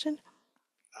 Sebastian?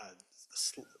 Uh,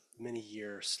 Many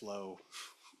year slow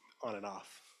on and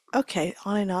off. Okay,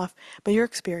 on and off, but you're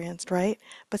experienced, right?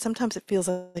 But sometimes it feels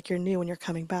like you're new when you're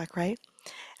coming back, right?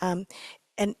 Um,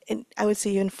 and I would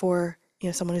say even for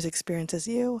someone who's experienced as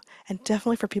you, and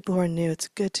definitely for people who are new, it's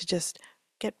good to just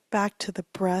get back to the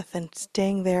breath and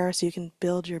staying there so you can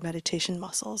build your meditation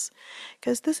muscles.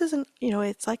 Because this isn't,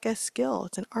 it's like a skill,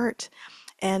 it's an art,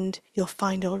 and you'll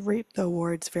find you'll reap the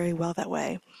rewards very well that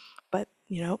way. But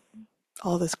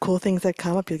all those cool things that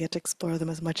come up, you'll get to explore them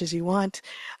as much as you want,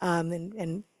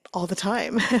 and all the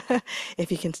time,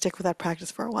 if you can stick with that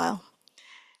practice for a while.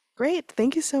 Great.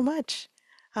 Thank you so much.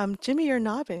 Jimmy, you're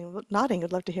nodding. Nodding.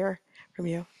 I'd love to hear from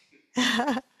you.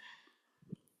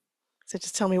 So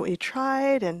just tell me what you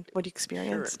tried and what you Sure.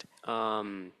 experienced.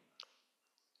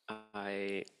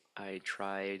 I I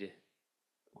tried.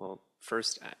 Well,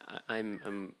 first,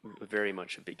 I'm very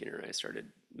much a beginner. I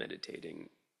started meditating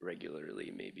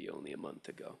regularly maybe only a month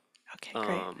ago, Okay,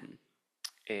 great. um,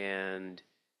 and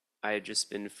I had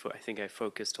just I think I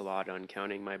focused a lot on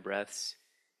counting my breaths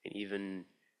and even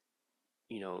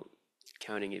you know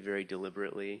counting it very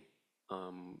deliberately.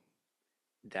 Um,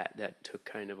 that took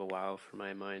kind of a while for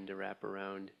my mind to wrap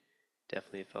around.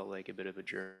 Definitely felt like a bit of a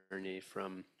journey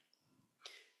from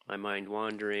my mind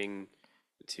wandering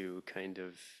to kind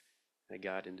of I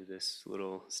got into this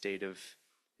little state of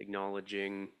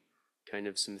acknowledging kind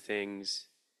of some things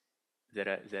that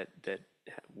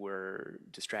were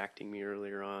distracting me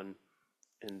earlier on,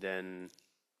 and then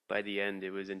by the end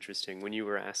it was interesting when you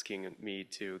were asking me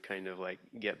to kind of like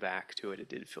get back to it. It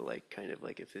did feel like kind of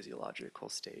like a physiological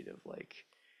state of like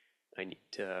I need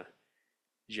to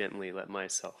gently let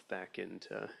myself back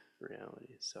into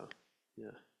reality. So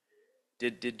yeah,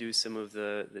 did do some of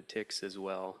the ticks as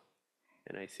well,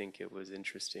 and I think it was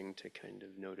interesting to kind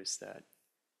of notice that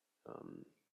um,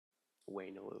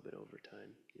 wane a little bit over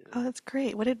time. Yeah. Oh, that's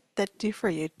great. What did that do for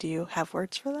you? Do you have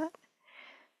words for that?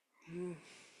 Mm.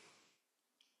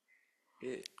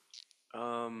 It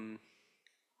um,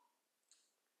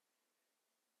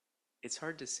 it's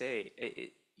hard to say.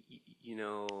 You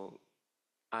know,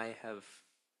 I have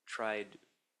tried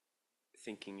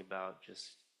thinking about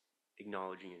just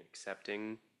acknowledging and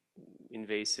accepting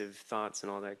invasive thoughts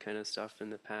and all that kind of stuff in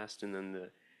the past, and then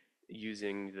the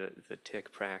using the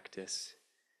tick practice.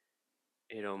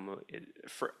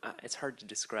 It's hard to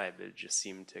describe. It just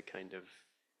seemed to kind of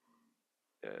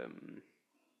um,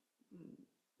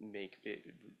 make it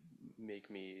make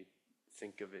me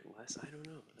think of it less. I don't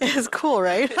know. I don't It's cool,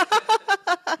 right?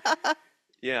 know.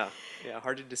 Yeah, yeah,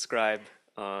 hard to describe.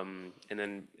 And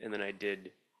then I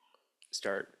did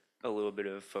start a little bit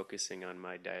of focusing on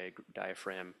my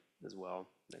diaphragm as well.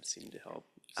 That seemed to help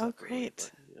Oh, separately, but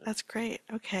great. yeah. That's great.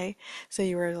 Okay. So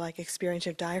you were like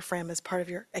experiencing your diaphragm as part of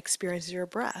your experience of your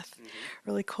breath. Hmm.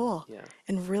 Really cool. Yeah.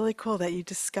 And really cool that you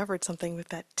discovered something with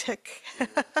that tick, Hmm.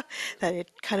 that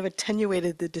it kind of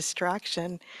attenuated the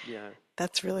distraction. Yeah.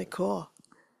 That's really Yeah. cool.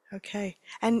 Okay.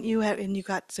 And you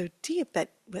got so deep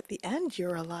that at the end you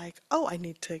were like, oh,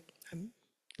 I'm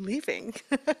leaving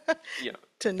Yeah.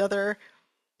 to another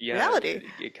Yeah. reality.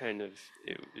 It kind of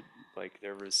it like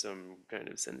there was some kind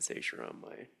of sensation around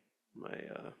my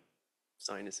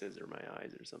sinuses or my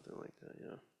eyes or something like that.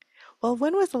 Yeah. Well,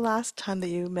 when was the last time that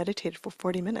you meditated for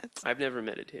 40 minutes? I've never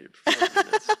meditated for 40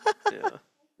 minutes. Yeah.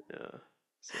 Yeah.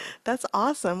 So That's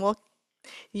awesome. Well,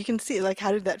 you can see, like,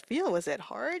 how did that feel? Was it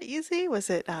hard, easy?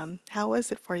 How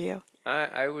was it for you?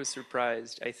 I was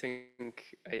surprised. I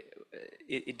think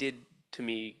it did to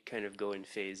me kind of go in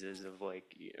phases of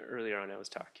like earlier on I was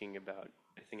talking about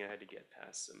I think I had to get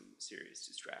past some serious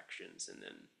distractions and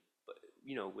then but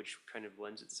which kind of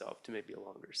lends itself to maybe a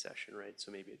longer session, right?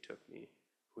 So maybe it took me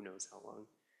who knows how long,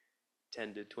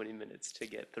 10 to 20 minutes to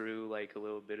get through like a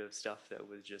little bit of stuff that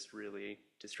was just really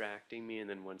distracting me, and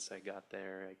then once I got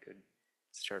there I could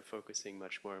start focusing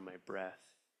much more on my breath,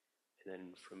 and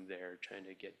then from there trying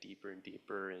to get deeper and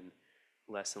deeper and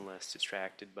less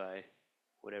distracted by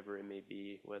whatever it may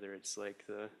be, whether it's like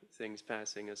the things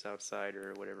passing us outside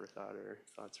or whatever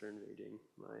thoughts are invading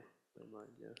my mind.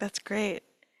 Yeah. That's great.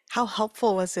 How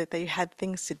helpful was it that you had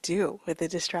things to do with the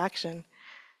distraction,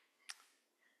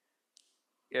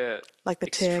 Yeah, like the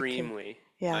tick and extremely.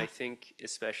 I yeah. think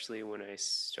especially when I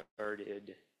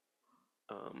started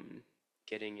um,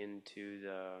 getting into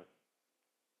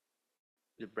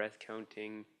the breath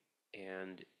counting,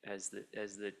 and as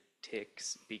the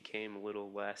ticks became a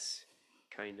little less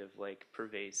kind of like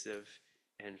pervasive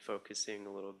and focusing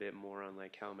a little bit more on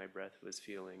like how my breath was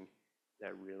feeling,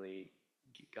 that really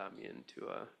got me into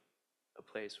a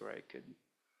place where I could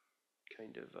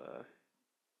kind of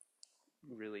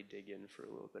really dig in for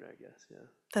a little bit, I guess. Yeah.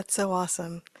 That's so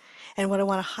awesome. And what I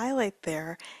want to highlight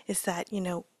there is that,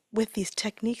 with these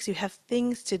techniques, you have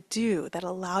things to do that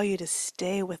allow you to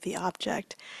stay with the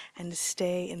object and to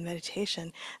stay in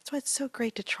meditation. That's why it's so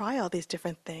great to try all these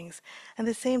different things. At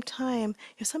the same time,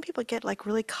 some people get like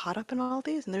really caught up in all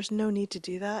these, and there's no need to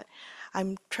do that.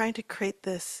 I'm trying to create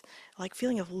this like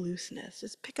feeling of looseness.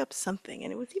 Just pick up something,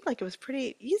 and it would seem like it was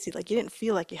pretty easy. Like you didn't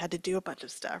feel like you had to do a bunch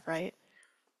of stuff, right?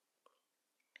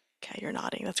 Okay, you're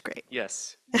nodding. That's great.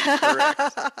 Yes,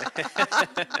 correct.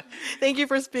 Thank you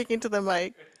for speaking to the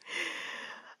mic.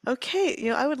 Okay,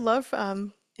 I would love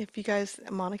if you guys,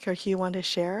 Monica or Hugh, want to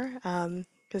share.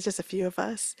 There's just a few of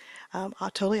us.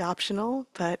 Totally optional,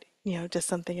 but just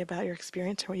something about your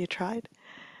experience or what you tried.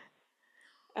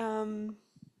 Um,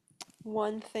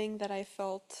 One thing that I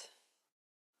felt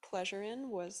pleasure in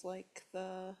was like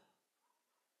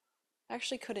I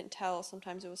actually couldn't tell.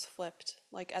 Sometimes it was flipped.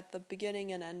 Like at the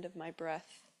beginning and end of my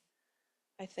breath,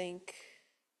 I think,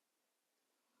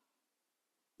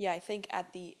 yeah, I think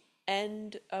at the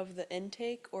end of the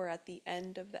intake or at the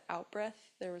end of the out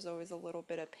breath, there was always a little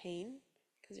bit of pain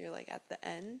because you're like at the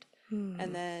end.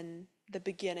 And Hmm, then the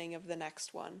beginning of the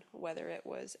next one, whether it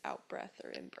was out breath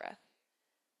or in breath,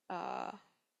 uh,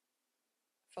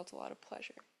 felt a lot of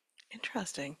pleasure.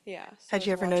 interesting. Yeah, so I Had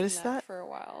you was ever watching noticed that that? for a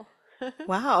while.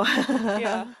 Wow.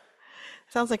 Yeah.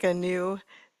 Sounds like a new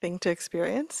thing to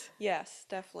experience. Yes,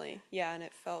 definitely. Yeah, and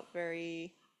it felt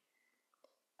very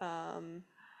um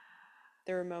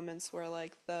there were moments where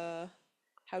like the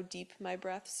how deep my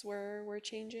breaths were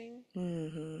changing.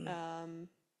 Hmm. Um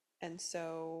and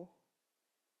so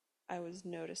I was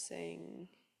noticing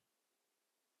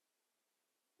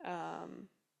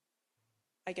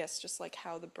I guess just like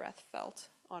how the breath felt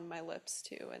on my lips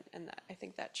too, and that I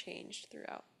think that changed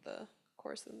throughout the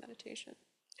course of the meditation.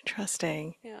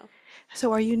 Interesting. Yeah.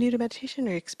 So are you new to meditation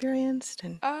or experienced?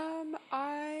 And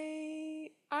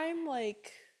I'm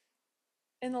like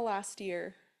in the last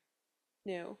year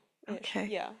new-ish.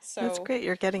 okay, Yeah. that's So great.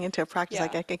 You're getting into a practice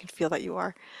like yeah, I can feel that you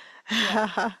are.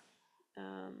 yeah,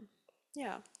 um,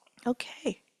 yeah,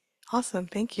 Okay, awesome.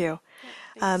 Thank you. yeah.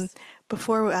 Um, Thanks.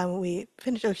 before we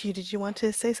finish, oh, Hugh, did you want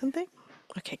to say something?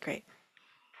 Okay, great.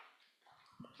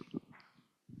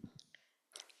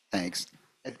 Thanks.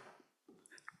 I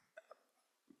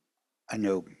I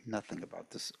know nothing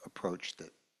about this approach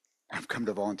that I've come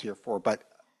to volunteer for, but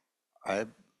I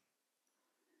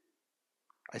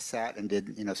I sat and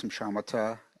did, some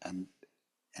shamatha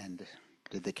and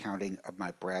did the counting of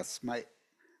my breaths. My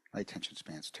attention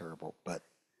span's terrible, but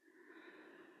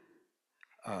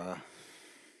uh,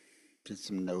 did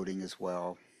some noting as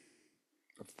well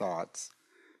of thoughts,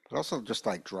 but also just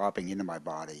like dropping into my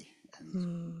body and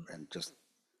Hmm. and just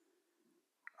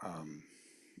um,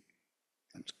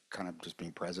 and kind of just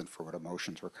being present for what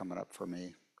emotions were coming up for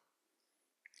me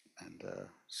and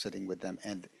sitting with them.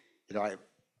 And I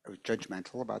was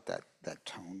judgmental about that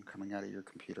tone coming out of your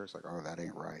computer. It's like, oh, that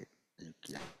ain't right.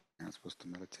 You're not supposed to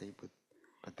meditate with.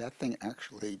 But that thing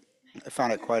actually, I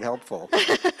found it quite helpful.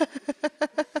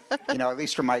 At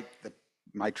least for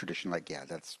my tradition, like, yeah,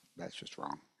 that's just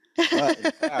wrong. But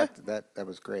in fact, that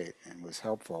was great and was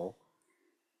helpful.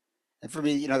 And for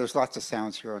me, there's lots of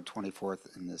sounds here on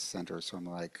 24th in this center, so I'm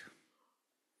like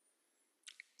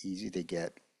easy to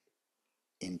get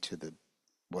into the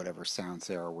whatever sounds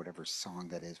there or whatever song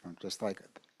that is. I'm just like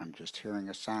I'm just hearing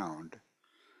a sound,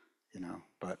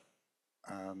 But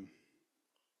um,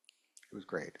 it was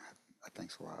great.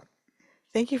 Thanks a lot.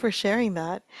 Thank you for sharing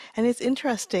that. And it's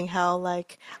interesting how,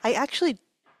 like, I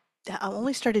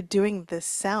only started doing this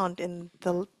sound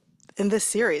in this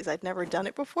series. I'd never done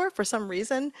it before for some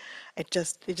reason. It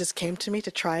just came to me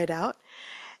to try it out.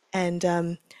 And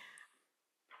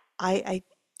I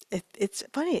it's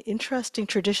funny, interesting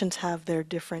traditions have their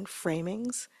different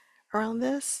framings around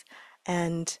this.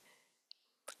 And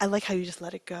I like how you just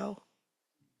let it go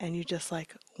and you just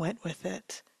like went with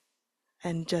it.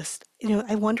 And just,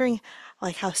 I'm wondering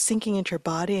like how sinking into your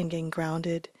body and getting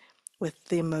grounded with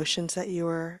the emotions that you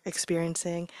were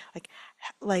experiencing, like,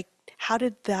 like how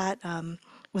did that,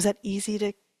 was that easy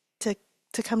to,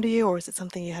 to come to you, or was it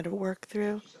something you had to work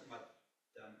through? Just something I've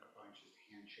done a bunch is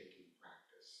handshaking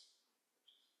practice.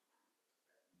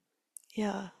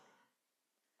 Yeah.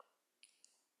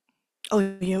 Oh,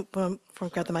 you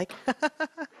grab the Sorry. mic.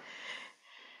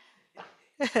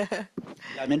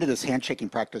 Yeah, I'm into this handshaking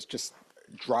practice, just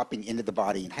dropping into the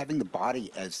body and having the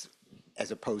body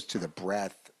as opposed to the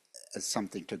breath as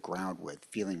something to ground with,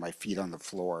 feeling my feet on the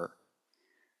floor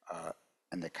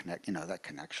and that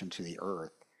connection to the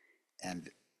earth and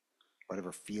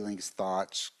whatever feelings,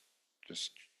 thoughts,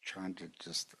 just trying to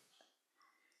just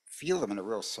feel them in a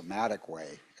real somatic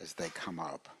way as they come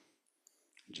up,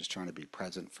 and just trying to be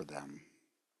present for them.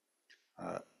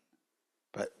 Uh,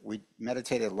 but we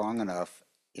meditated long enough,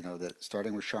 that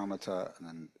starting with shamatha, and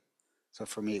then so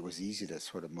for me it was easy to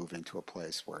sort of move into a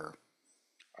place where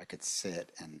I could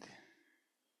sit and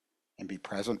be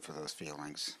present for those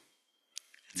feelings,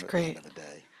 That's at the end great. of the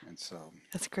day. And so,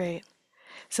 That's great.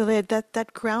 So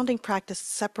that grounding practice,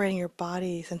 separating your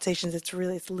body sensations, it's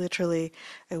literally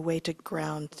a way to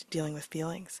ground dealing with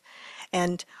feelings.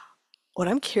 And what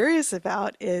I'm curious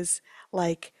about is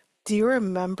like, do you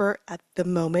remember at the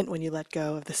moment when you let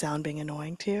go of the sound being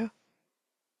annoying to you?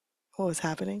 What was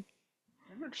happening?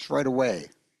 just right away,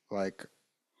 like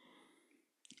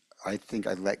I think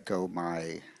I let go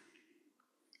my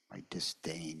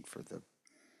disdain for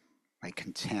my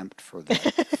contempt for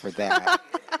that.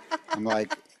 I'm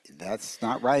like, that's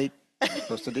not right. I'm not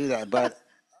supposed to do that. But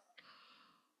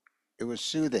it was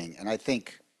soothing. And I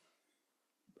think,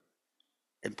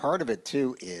 and part of it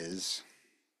too is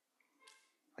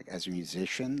like as a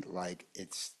musician, like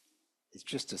it's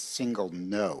just a single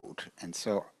note. And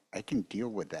so I can deal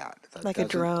with that. That Like a doesn't,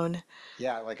 drone.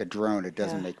 yeah, like a drone. It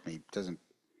doesn't Yeah. make me,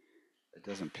 it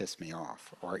doesn't piss me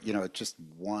off. Or, it's just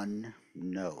one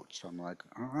note. So I'm like,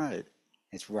 all right.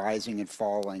 It's rising and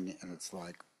falling. And it's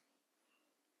like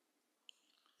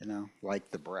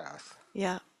the breath.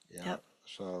 Yeah. Yeah. Yep.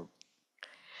 So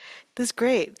That's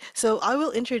great. So I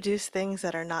will introduce things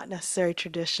that are not necessarily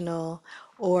traditional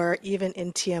or even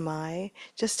in TMI,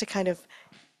 just to kind of,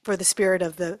 for the spirit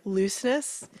of the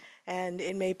looseness. And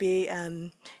it may be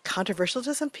controversial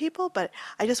to some people, but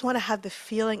I just want to have the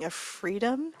feeling of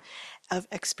freedom of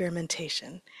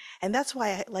experimentation. And that's why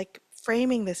I like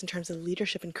framing this in terms of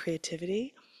leadership and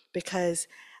creativity because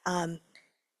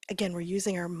again, we're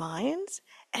using our minds,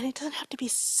 and it doesn't have to be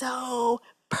so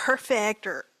perfect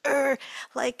or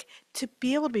like to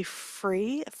be able to be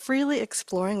freely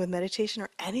exploring with meditation or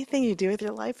anything you do with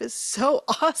your life is so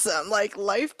awesome. Like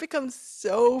life becomes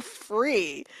so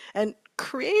free and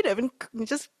creative and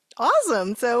just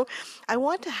awesome. So I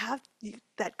want to have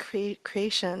that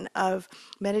creation of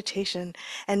meditation.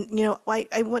 And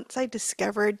I once I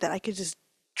discovered that I could just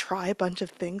try a bunch of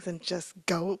things and just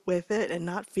go with it and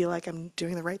not feel like I'm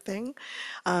doing the right thing,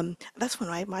 that's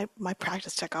when my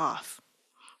practice took off.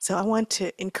 So I want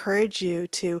to encourage you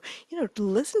to,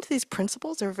 listen to these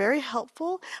principles. They're very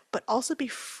helpful, but also be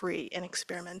free in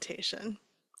experimentation.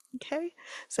 Okay?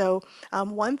 So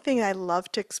one thing I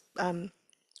love to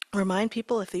remind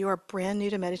people, if you are brand new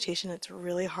to meditation, it's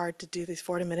really hard to do these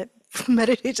 40-minute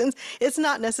meditations. It's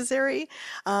not necessary.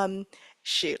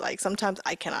 Shoot, like sometimes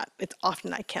I cannot, it's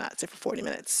often I cannot sit for 40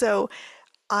 minutes. So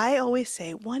I always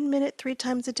say 1 minute 3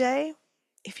 times a day.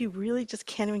 If you really just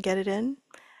can't even get it in,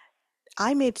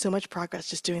 I made so much progress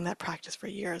just doing that practice for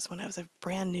years when I was a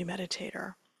brand new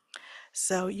meditator.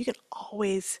 So you can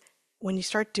always, when you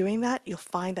start doing that, you'll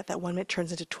find that that 1 minute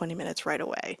turns into 20 minutes right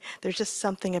away. There's just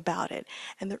something about it.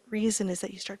 And the reason is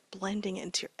that you start blending it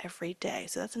into your everyday.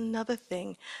 So that's another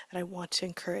thing that I want to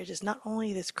encourage is not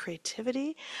only this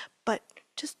creativity, but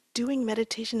just doing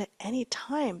meditation at any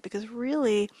time. Because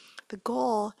really, the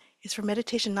goal is for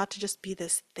meditation not to just be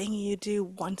this thing you do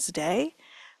once a day,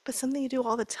 but something you do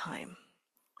all the time.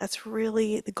 That's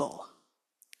really the goal.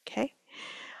 Okay?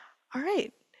 All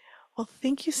right. Well,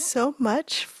 thank you so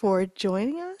much for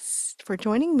joining us, for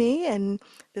joining me in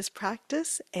this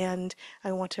practice. And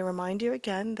I want to remind you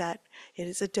again that it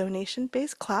is a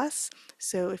donation-based class.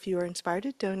 So if you are inspired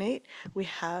to donate, we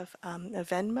have a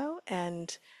Venmo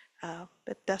and a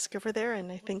desk over there.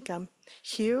 And I think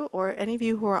Hugh or any of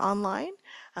you who are online,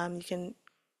 you can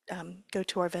go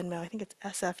to our Venmo. I think it's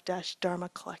SF-Dharma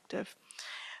Collective.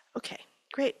 Okay,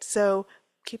 great. So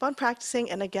keep on practicing.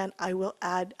 And again, I will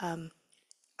add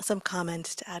some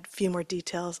comments to add a few more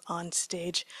details on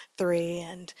stage 3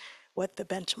 and what the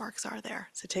benchmarks are there.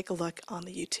 So take a look on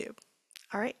the YouTube.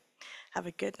 All right, have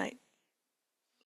a good night.